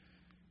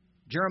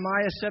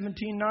 Jeremiah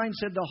 17:9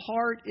 said, the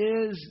heart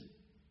is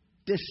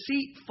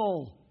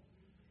deceitful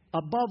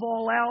above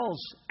all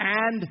else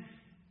and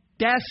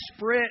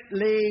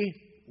desperately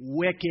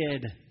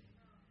wicked.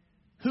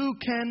 Who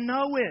can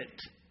know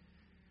it?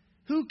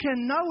 Who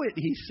can know it,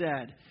 he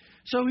said.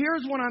 So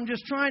here's what I'm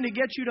just trying to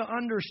get you to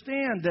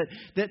understand,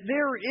 that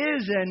there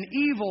is an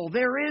evil,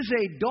 there is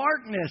a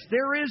darkness,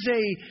 there is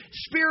a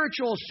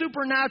spiritual,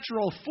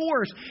 supernatural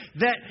force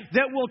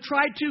that will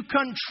try to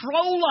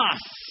control us,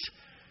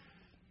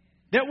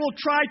 that will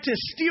try to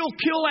steal,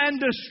 kill, and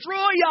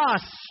destroy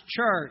us,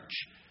 church.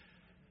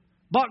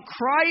 But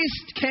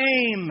Christ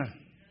came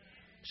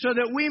so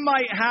that we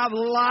might have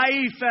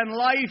life and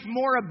life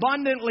more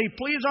abundantly.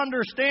 Please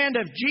understand,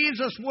 if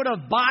Jesus would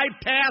have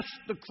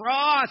bypassed the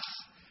cross,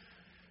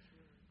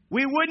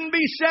 we wouldn't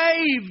be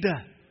saved.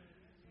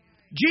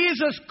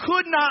 Jesus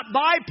could not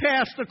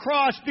bypass the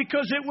cross,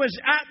 because it was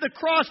at the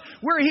cross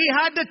where he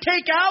had to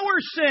take our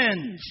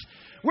sins,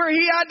 where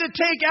he had to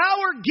take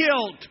our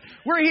guilt,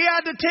 where he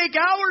had to take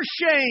our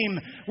shame,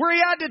 where he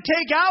had to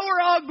take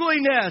our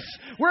ugliness,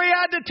 where he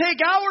had to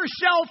take our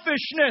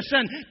selfishness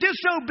and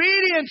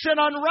disobedience and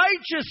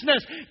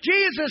unrighteousness.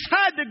 Jesus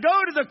had to go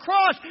to the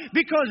cross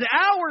because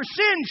our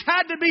sins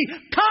had to be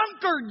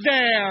conquered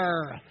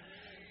there.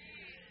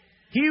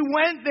 He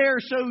went there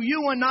so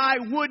you and I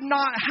would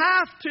not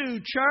have to,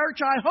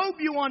 church. I hope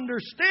you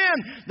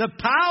understand the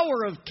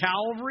power of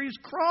Calvary's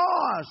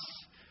cross.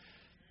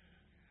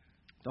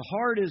 The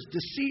heart is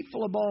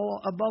deceitful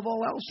above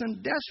all else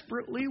and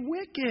desperately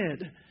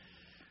wicked.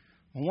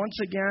 Once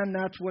again,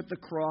 that's what the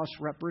cross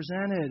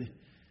represented.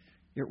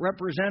 It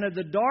represented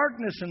the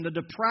darkness and the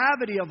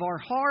depravity of our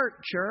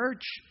heart,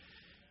 church.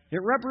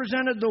 It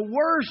represented the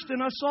worst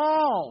in us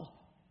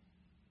all.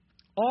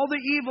 All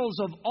the evils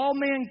of all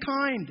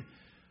mankind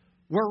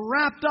were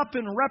wrapped up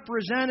and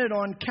represented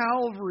on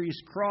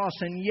Calvary's cross.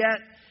 And yet,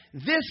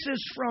 this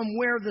is from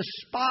where the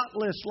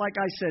spotless, like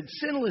I said,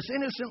 sinless,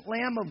 innocent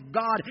Lamb of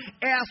God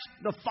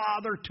asked the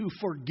Father to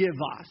forgive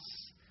us.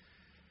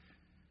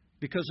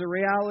 Because the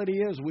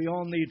reality is, we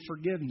all need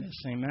forgiveness.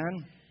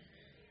 Amen?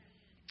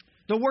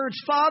 The words,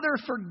 Father,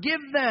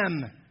 forgive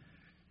them,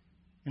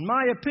 in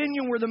my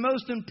opinion, were the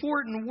most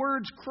important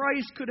words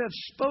Christ could have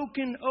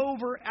spoken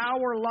over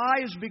our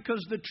lives,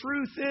 because the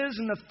truth is,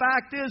 and the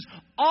fact is,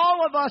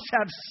 all of us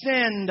have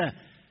sinned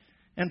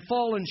and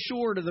fallen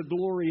short of the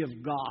glory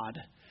of God.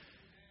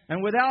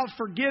 And without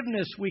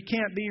forgiveness, we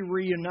can't be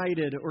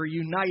reunited or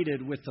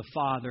united with the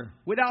Father.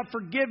 Without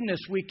forgiveness,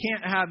 we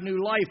can't have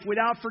new life.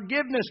 Without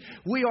forgiveness,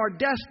 we are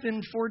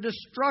destined for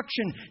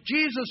destruction.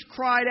 Jesus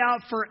cried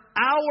out for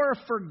our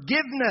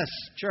forgiveness,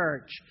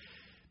 church.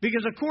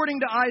 Because according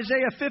to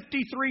Isaiah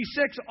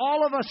 53:6,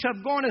 all of us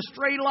have gone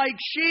astray like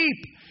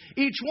sheep.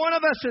 Each one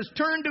of us has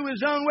turned to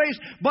his own ways,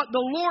 but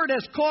the Lord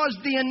has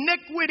caused the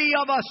iniquity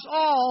of us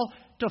all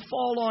to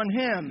fall on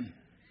him.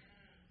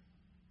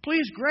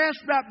 Please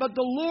grasp that, but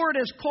the Lord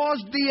has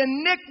caused the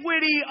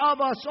iniquity of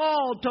us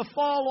all to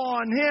fall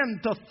on him,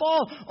 to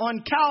fall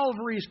on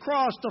Calvary's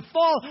cross, to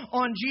fall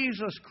on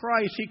Jesus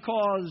Christ. He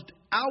caused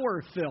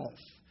our filth,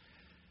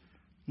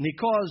 and he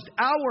caused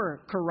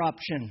our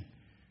corruption.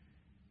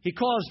 He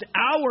caused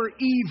our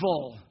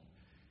evil.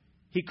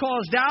 He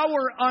caused our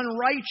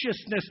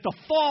unrighteousness to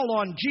fall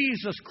on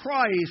Jesus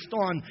Christ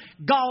on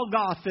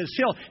Golgotha's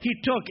hill. He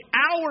took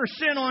our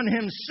sin on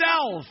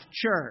himself,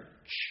 church,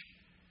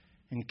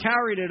 and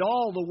carried it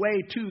all the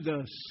way to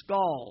the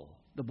skull,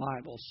 the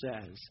Bible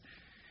says.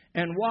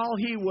 And while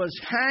he was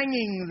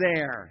hanging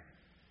there,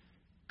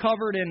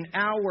 covered in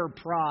our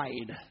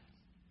pride,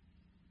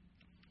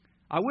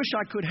 I wish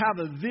I could have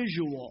a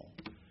visual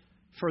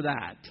for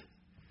that.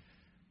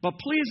 But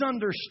please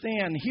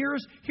understand,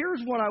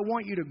 here's what I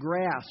want you to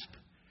grasp.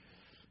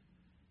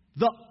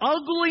 The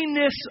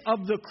ugliness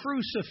of the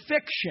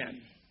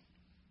crucifixion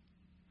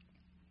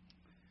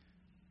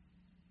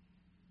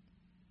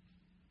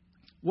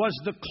was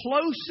the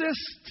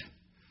closest,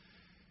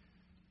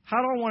 how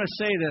do I want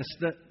to say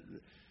this?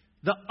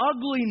 The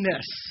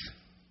ugliness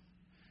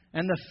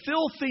and the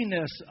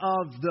filthiness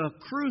of the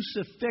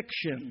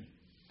crucifixion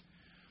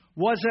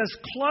was as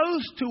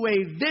close to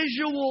a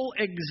visual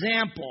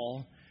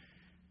example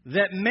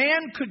that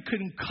man could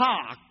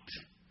concoct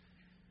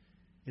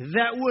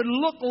that would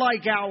look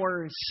like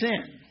our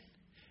sin.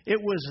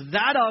 It was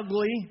that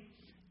ugly.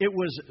 It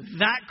was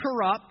that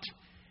corrupt.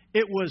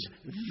 It was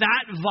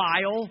that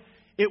vile.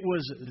 It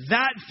was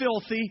that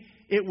filthy.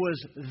 It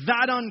was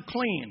that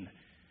unclean.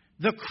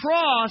 The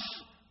cross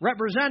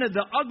represented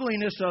the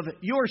ugliness of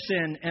your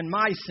sin and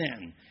my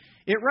sin.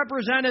 It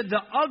represented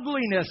the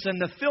ugliness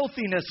and the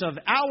filthiness of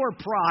our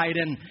pride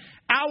and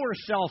our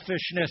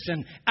selfishness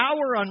and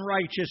our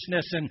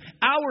unrighteousness and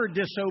our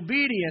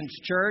disobedience,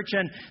 church.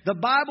 And the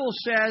Bible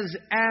says,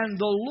 and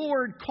the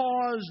Lord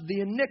caused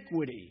the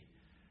iniquity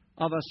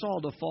of us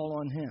all to fall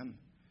on Him.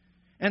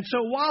 And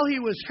so while He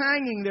was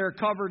hanging there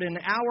covered in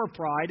our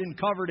pride and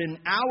covered in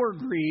our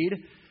greed,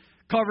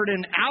 covered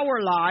in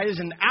our lies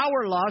and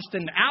our lust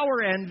and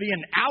our envy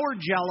and our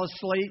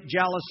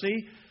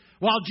jealousy,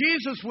 while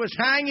Jesus was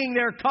hanging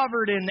there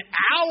covered in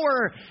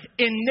our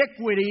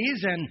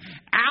iniquities and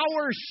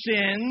our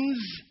sins,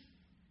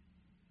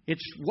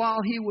 it's while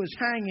He was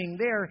hanging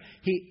there,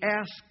 He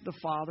asked the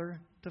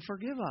Father to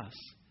forgive us.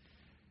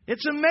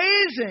 It's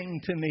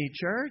amazing to me,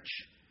 church.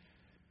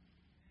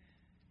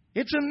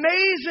 It's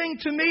amazing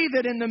to me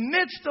that in the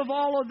midst of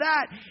all of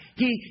that,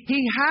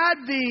 He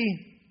had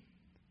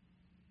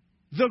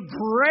the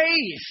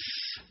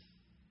grace,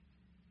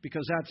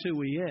 because that's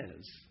who He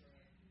is.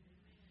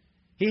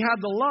 He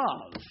had the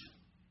love.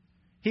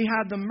 He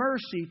had the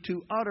mercy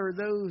to utter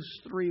those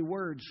three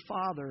words,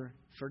 Father,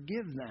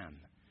 forgive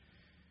them.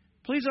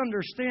 Please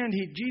understand,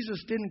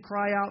 Jesus didn't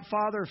cry out,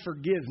 Father,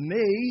 forgive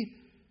me.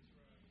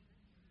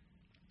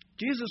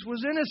 Jesus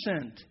was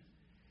innocent.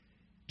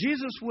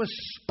 Jesus was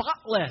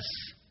spotless.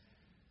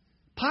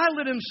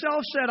 Pilate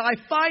himself said, I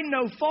find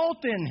no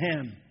fault in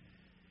Him.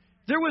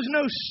 There was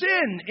no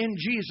sin in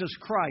Jesus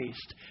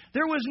Christ.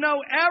 There was no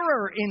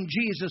error in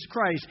Jesus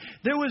Christ.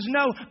 There was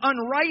no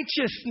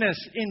unrighteousness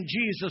in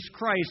Jesus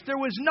Christ. There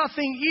was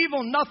nothing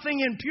evil, nothing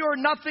impure,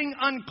 nothing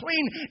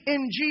unclean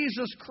in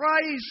Jesus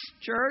Christ,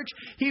 church.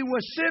 He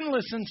was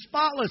sinless and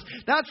spotless.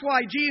 That's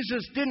why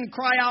Jesus didn't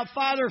cry out,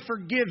 Father,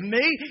 forgive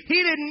me. He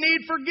didn't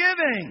need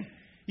forgiving.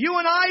 You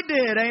and I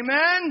did,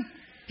 amen?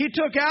 He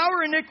took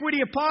our iniquity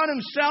upon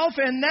Himself,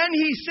 and then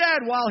He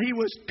said, while He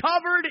was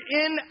covered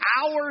in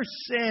our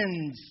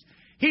sins,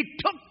 He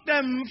took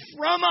them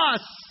from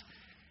us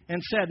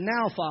and said,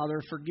 now,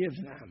 Father, forgive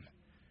them,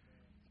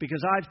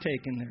 because I've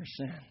taken their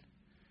sin,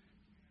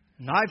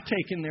 and I've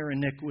taken their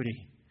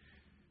iniquity.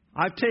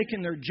 I've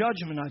taken their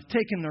judgment. I've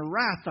taken their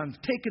wrath.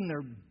 I've taken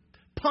their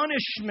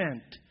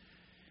punishment.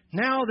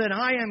 Now that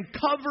I am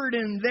covered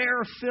in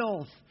their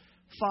filth,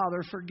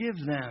 Father, forgive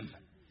them.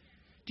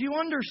 Do you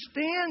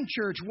understand,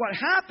 church, what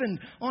happened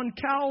on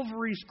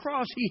Calvary's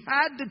cross? He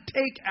had to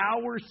take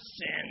our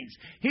sins.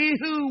 He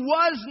who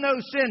was no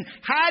sin,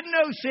 had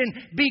no sin,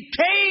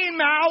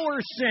 became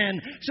our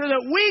sin so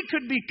that we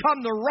could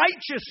become the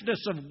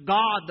righteousness of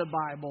God, the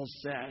Bible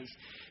says.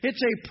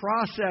 It's a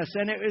process,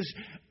 and it was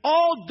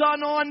all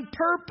done on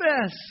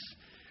purpose.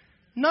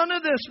 None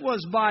of this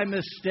was by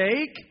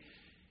mistake.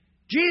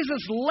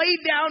 Jesus laid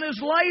down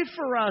His life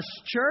for us,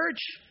 church.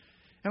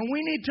 And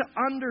we need to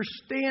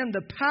understand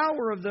the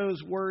power of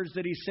those words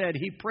that He said.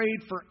 He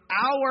prayed for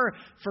our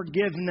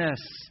forgiveness.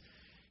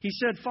 He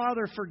said,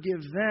 Father,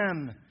 forgive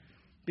them,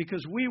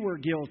 because we were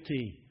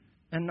guilty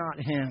and not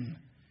Him.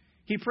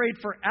 He prayed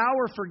for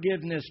our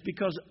forgiveness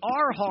because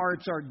our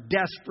hearts are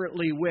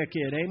desperately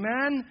wicked.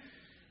 Amen?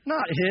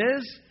 Not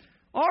His.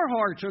 Our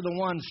hearts are the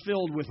ones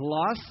filled with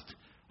lust.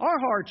 Our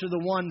hearts are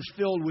the ones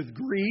filled with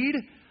greed.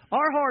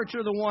 Our hearts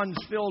are the ones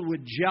filled with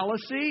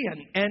jealousy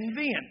and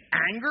envy and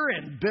anger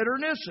and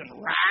bitterness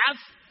and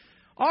wrath.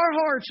 Our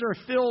hearts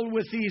are filled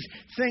with these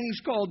things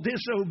called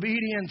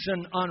disobedience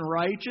and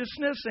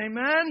unrighteousness.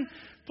 Amen?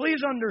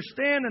 Please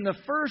understand, in the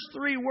first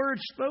three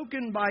words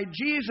spoken by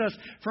Jesus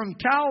from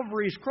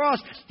Calvary's cross,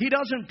 He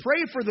doesn't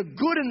pray for the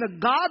good and the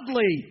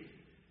godly.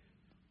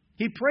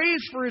 He prays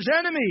for His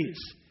enemies.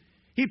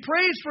 He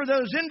prays for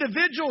those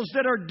individuals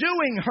that are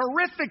doing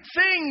horrific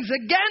things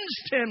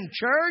against Him,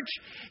 church.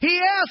 He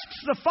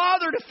asks the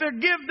Father to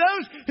forgive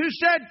those who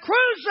said,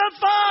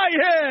 crucify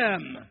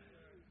Him.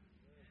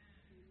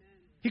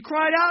 He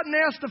cried out and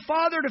asked the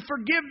Father to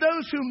forgive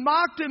those who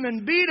mocked Him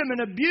and beat Him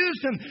and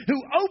abused Him,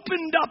 who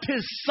opened up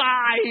His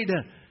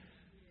side.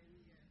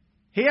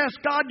 He asked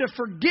God to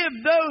forgive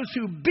those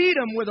who beat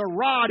Him with a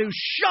rod, who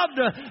shoved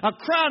a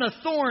crown of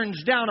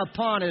thorns down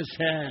upon His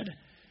head.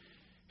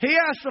 He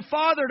asked the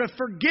Father to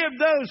forgive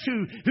those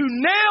who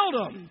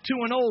nailed Him to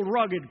an old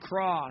rugged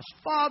cross.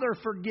 Father,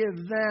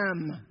 forgive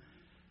them.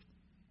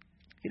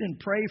 He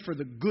didn't pray for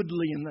the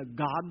goodly and the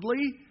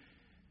godly.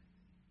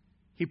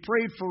 He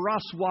prayed for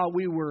us while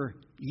we were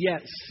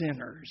yet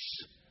sinners.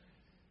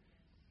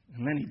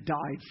 And then He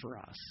died for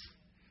us.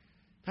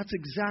 That's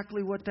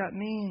exactly what that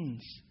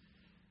means.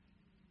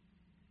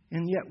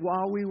 And yet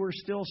while we were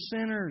still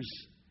sinners,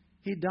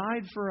 He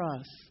died for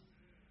us.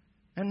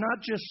 And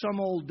not just some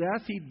old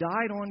death. He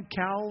died on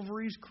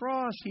Calvary's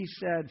cross. He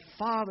said,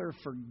 Father,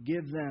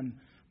 forgive them,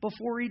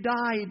 before He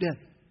died.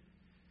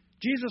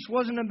 Jesus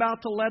wasn't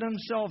about to let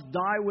Himself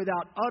die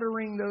without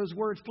uttering those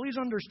words. Please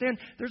understand,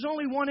 there's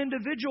only one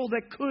individual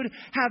that could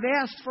have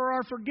asked for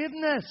our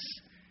forgiveness,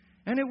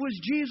 and it was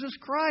Jesus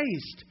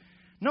Christ.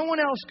 No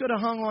one else could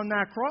have hung on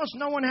that cross.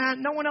 No one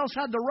else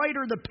had the right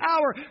or the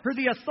power or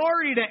the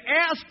authority to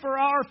ask for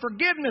our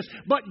forgiveness,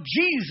 but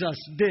Jesus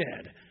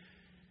did.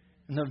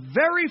 And the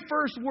very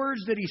first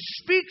words that He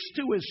speaks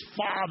to His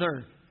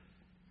Father,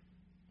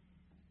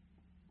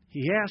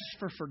 He asks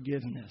for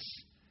forgiveness.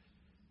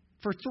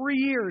 For 3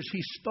 years,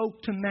 He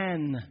spoke to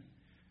men.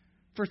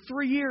 For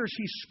 3 years,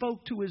 He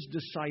spoke to His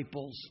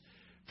disciples.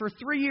 For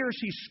 3 years,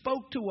 He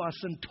spoke to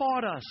us and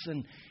taught us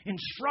and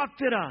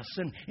instructed us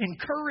and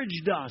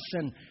encouraged us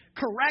and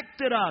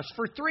corrected us.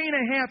 For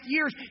 3.5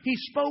 years, He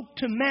spoke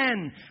to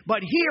men.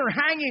 But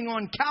here, hanging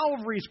on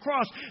Calvary's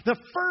cross, the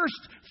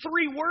first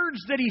 3 words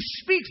that He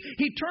speaks,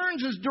 He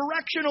turns His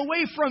direction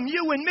away from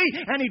you and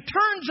me, and He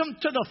turns them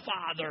to the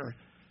Father.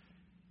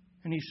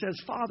 And He says,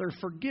 Father,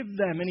 forgive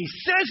them. And He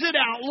says it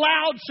out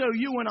loud so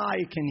you and I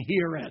can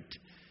hear it.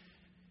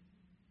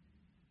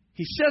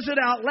 He says it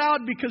out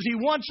loud because He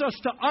wants us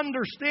to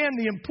understand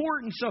the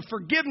importance of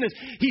forgiveness.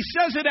 He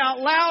says it out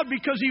loud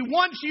because He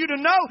wants you to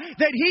know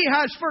that He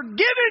has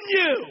forgiven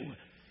you.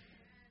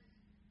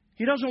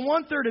 He doesn't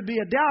want there to be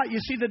a doubt. You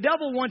see, the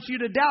devil wants you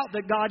to doubt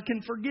that God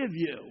can forgive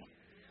you.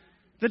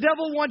 The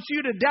devil wants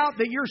you to doubt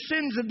that your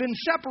sins have been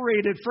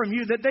separated from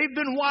you, that they've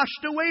been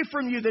washed away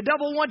from you. The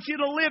devil wants you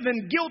to live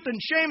in guilt and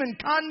shame and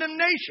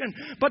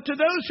condemnation. But to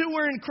those who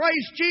are in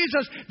Christ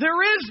Jesus,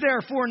 there is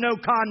therefore no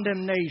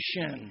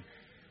condemnation.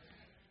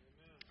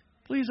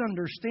 Please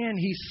understand,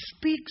 He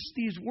speaks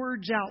these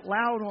words out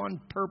loud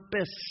on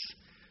purpose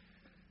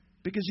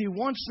because He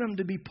wants them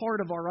to be part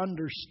of our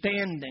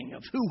understanding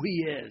of who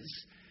He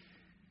is.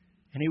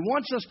 And He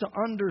wants us to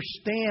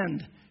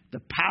understand the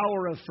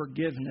power of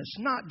forgiveness,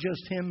 not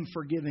just Him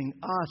forgiving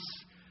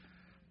us,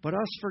 but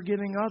us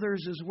forgiving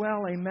others as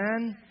well.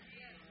 Amen?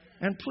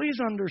 And please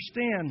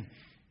understand,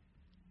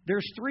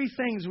 there's 3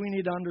 things we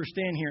need to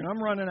understand here. And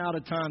I'm running out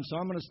of time, so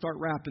I'm going to start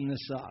wrapping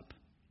this up.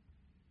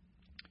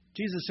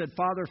 Jesus said,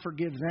 Father,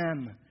 forgive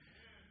them,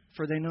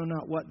 for they know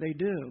not what they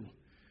do.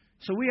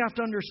 So we have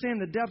to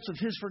understand the depths of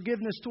His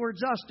forgiveness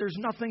towards us. There's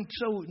nothing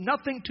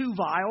too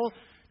vile,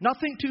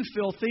 nothing too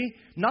filthy,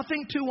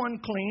 nothing too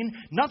unclean,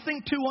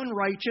 nothing too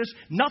unrighteous,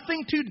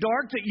 nothing too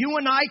dark that you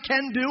and I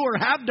can do or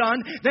have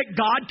done that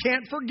God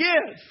can't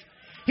forgive.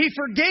 He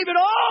forgave it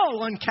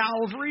all on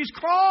Calvary's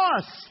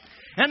cross.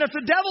 And if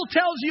the devil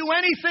tells you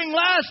anything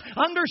less,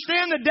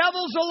 understand the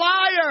devil's a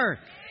liar.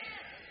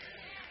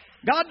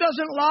 God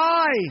doesn't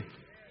lie.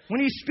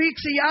 When He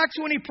speaks, He acts.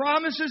 When He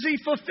promises,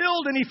 He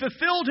fulfilled. And He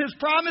fulfilled His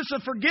promise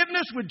of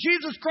forgiveness with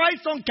Jesus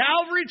Christ on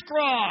Calvary's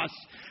cross.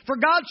 For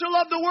God so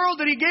loved the world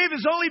that He gave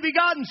His only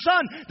begotten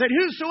Son, that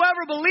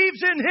whosoever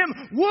believes in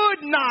Him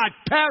would not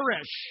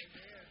perish,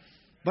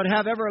 but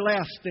have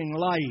everlasting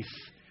life.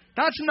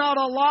 That's not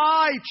a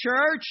lie,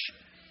 church.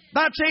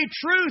 That's a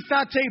truth.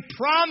 That's a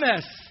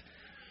promise.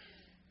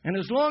 And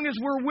as long as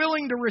we're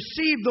willing to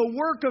receive the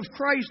work of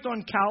Christ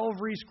on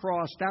Calvary's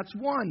cross, that's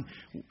one.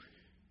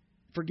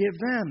 Forgive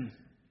them.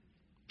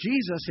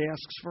 Jesus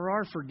asks for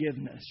our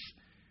forgiveness.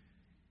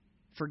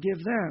 Forgive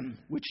them,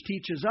 which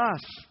teaches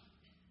us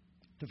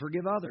to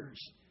forgive others.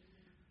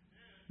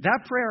 That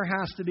prayer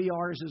has to be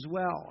ours as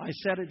well. I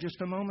said it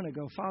just a moment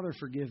ago. Father,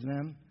 forgive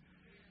them.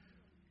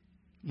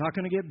 I'm not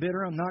going to get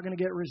bitter. I'm not going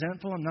to get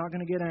resentful. I'm not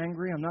going to get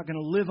angry. I'm not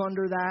going to live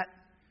under that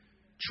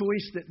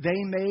choice that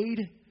they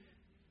made.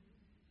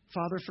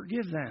 Father,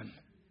 forgive them.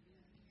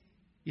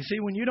 You see,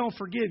 when you don't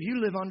forgive,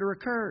 you live under a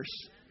curse.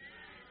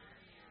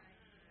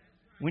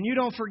 When you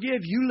don't forgive,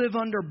 you live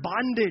under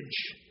bondage.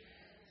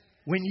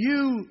 When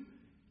you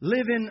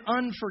live in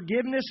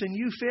unforgiveness and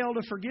you fail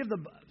to forgive, the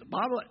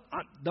Bible,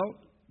 don't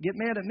get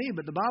mad at me,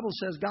 but the Bible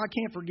says God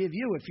can't forgive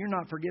you if you're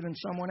not forgiving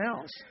someone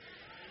else.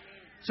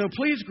 So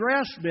please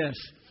grasp this.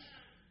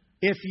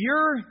 If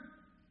you're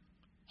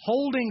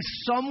holding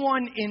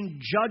someone in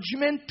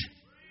judgment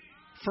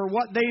for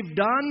what they've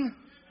done,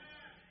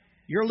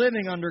 you're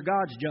living under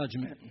God's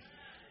judgment.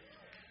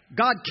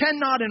 God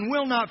cannot and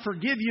will not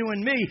forgive you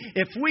and me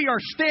if we are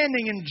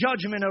standing in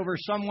judgment over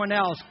someone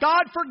else.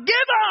 God,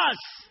 forgive us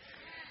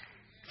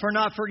for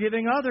not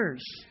forgiving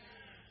others.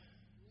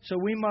 So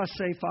we must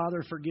say,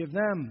 Father, forgive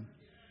them.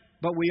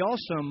 But we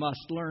also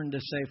must learn to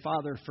say,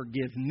 Father,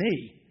 forgive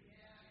me,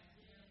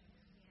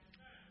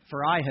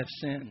 for I have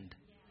sinned.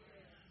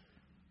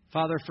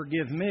 Father,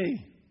 forgive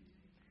me,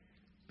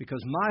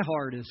 because my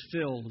heart is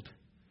filled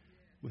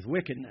with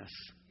wickedness.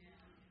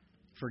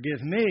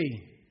 Forgive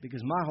me,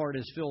 because my heart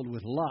is filled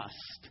with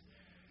lust.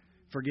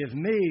 Forgive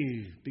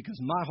me, because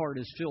my heart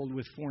is filled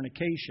with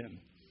fornication.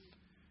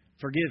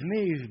 Forgive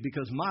me,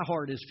 because my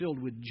heart is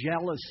filled with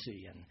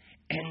jealousy and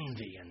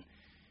envy. And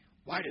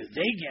why do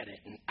they get it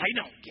and I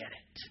don't get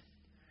it?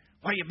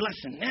 Why are you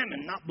blessing them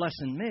and not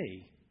blessing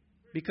me?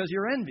 Because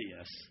you're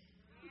envious.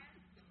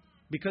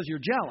 Because you're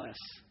jealous.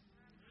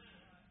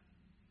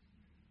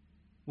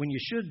 when you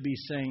should be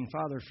saying,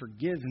 Father,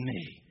 forgive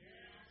me,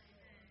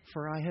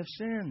 for I have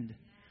sinned.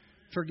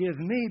 Forgive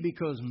me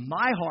because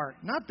my heart,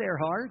 not their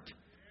heart,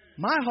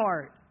 my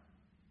heart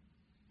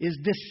is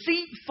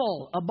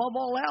deceitful above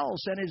all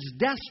else and is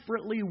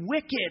desperately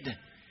wicked.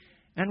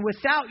 And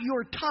without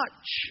your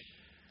touch,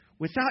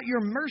 without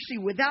your mercy,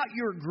 without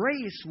your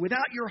grace,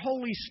 without your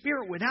Holy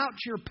Spirit, without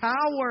your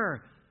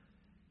power,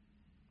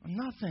 I'm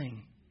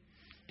nothing.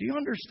 Do you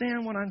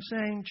understand what I'm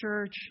saying,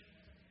 church?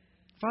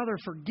 Father,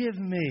 forgive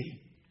me,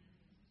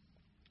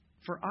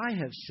 for I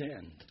have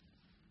sinned.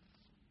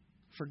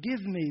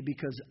 Forgive me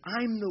because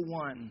I'm the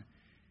one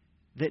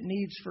that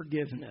needs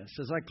forgiveness.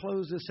 As I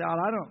close this out,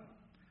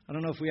 I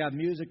don't know if we have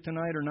music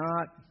tonight or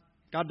not.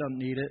 God doesn't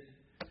need it.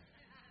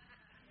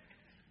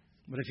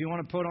 But if you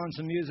want to put on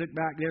some music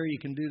back there, you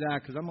can do that,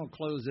 because I'm going to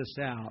close this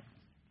out.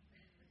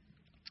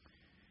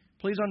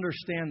 Please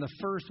understand the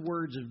first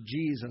words of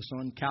Jesus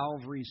on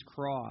Calvary's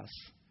cross,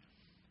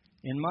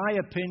 in my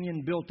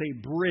opinion, built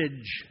a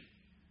bridge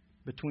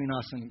between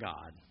us and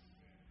God.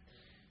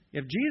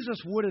 If Jesus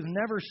would have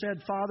never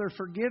said, Father,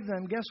 forgive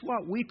them, guess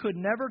what? We could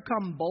never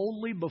come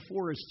boldly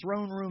before His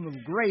throne room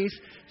of grace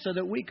so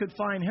that we could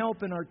find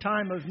help in our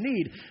time of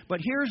need. But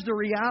here's the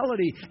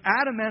reality.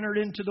 Adam entered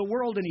into the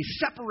world and he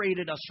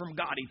separated us from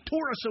God. He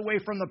tore us away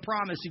from the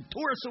promise. He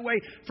tore us away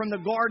from the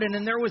garden.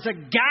 And there was a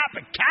gap,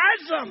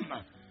 a chasm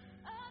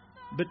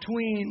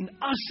between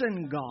us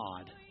and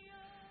God.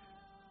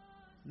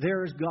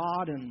 There's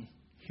God and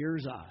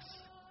here's us.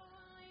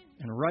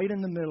 And right in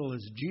the middle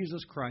is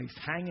Jesus Christ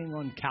hanging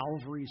on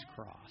Calvary's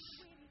cross.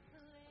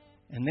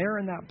 And there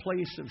in that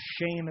place of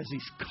shame, as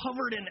He's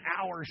covered in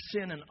our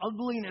sin and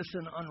ugliness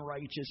and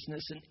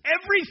unrighteousness and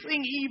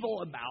everything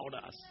evil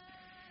about us,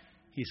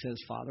 He says,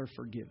 Father,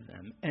 forgive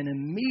them. And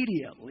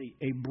immediately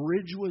a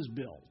bridge was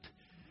built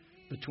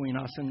between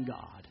us and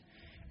God.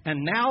 And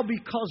now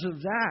because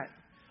of that,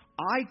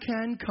 I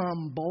can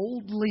come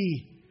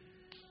boldly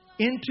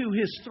into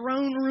His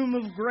throne room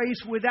of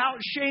grace without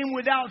shame,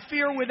 without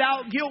fear,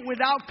 without guilt,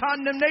 without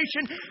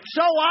condemnation,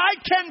 so I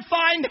can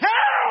find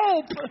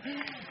help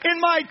in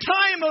my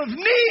time of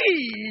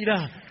need,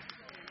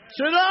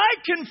 so that I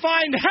can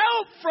find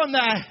help from the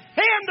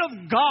hand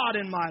of God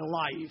in my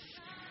life.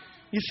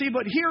 You see,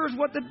 but here's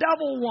what the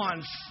devil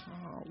wants.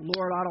 Oh,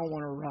 Lord, I don't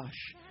want to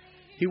rush.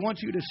 He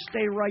wants you to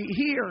stay right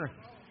here.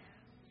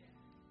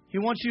 He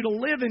wants you to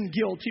live in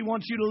guilt. He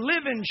wants you to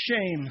live in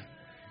shame.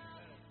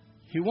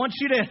 He wants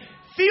you to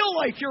feel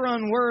like you're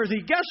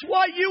unworthy. Guess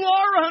what? You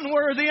are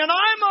unworthy, and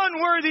I'm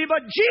unworthy,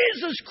 but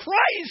Jesus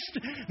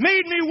Christ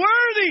made me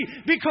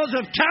worthy because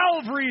of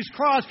Calvary's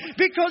cross,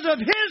 because of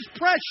His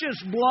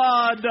precious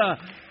blood.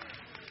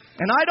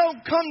 And I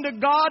don't come to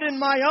God in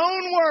my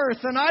own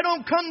worth, and I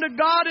don't come to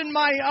God in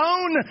my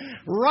own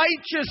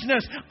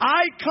righteousness.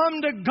 I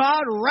come to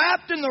God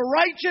wrapped in the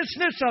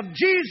righteousness of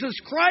Jesus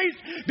Christ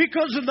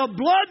because of the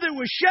blood that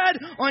was shed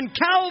on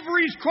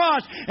Calvary's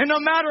cross. And no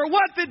matter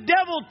what the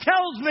devil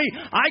tells me,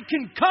 I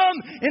can come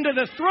into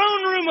the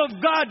throne room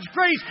of God's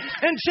grace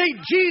and say,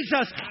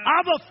 Jesus,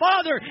 Abba,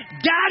 Father,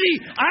 Daddy,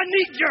 I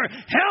need your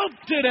help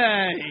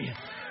today.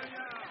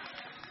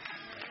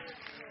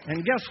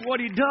 And guess what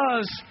He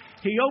does?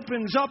 He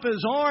opens up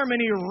His arm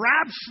and He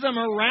wraps them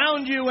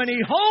around you and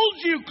He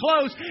holds you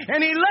close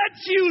and He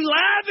lets you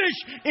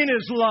lavish in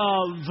His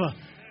love.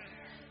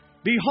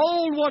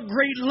 Behold, what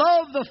great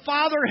love the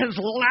Father has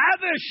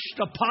lavished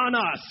upon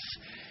us,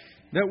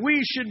 that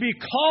we should be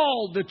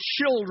called the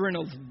children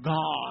of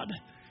God.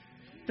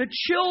 The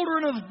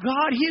children of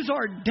God. He's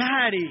our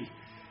daddy.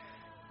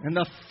 And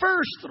the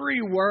first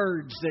three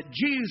words that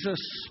Jesus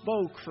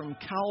spoke from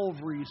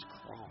Calvary's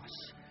cross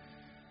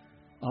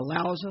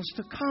allows us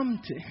to come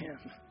to Him.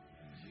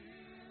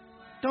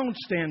 Don't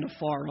stand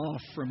afar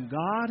off from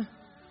God.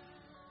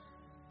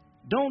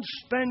 Don't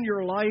spend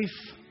your life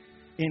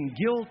in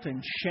guilt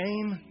and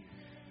shame,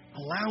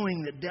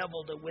 allowing the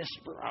devil to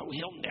whisper, oh,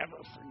 he'll never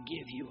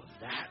forgive you of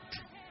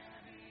that.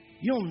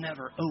 You'll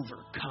never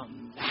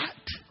overcome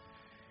that.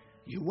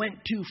 You went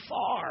too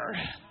far.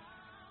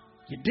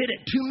 You did it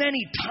too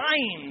many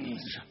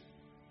times.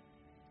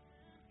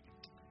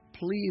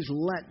 Please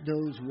let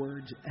those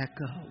words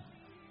echo.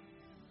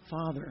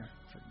 Father,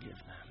 forgive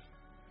them.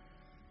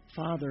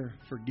 Father,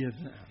 forgive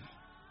them.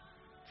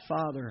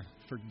 Father,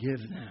 forgive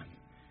them.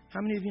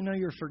 How many of you know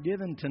you're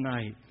forgiven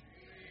tonight?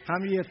 How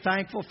many of you are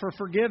thankful for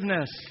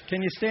forgiveness?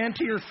 Can you stand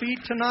to your feet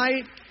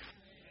tonight?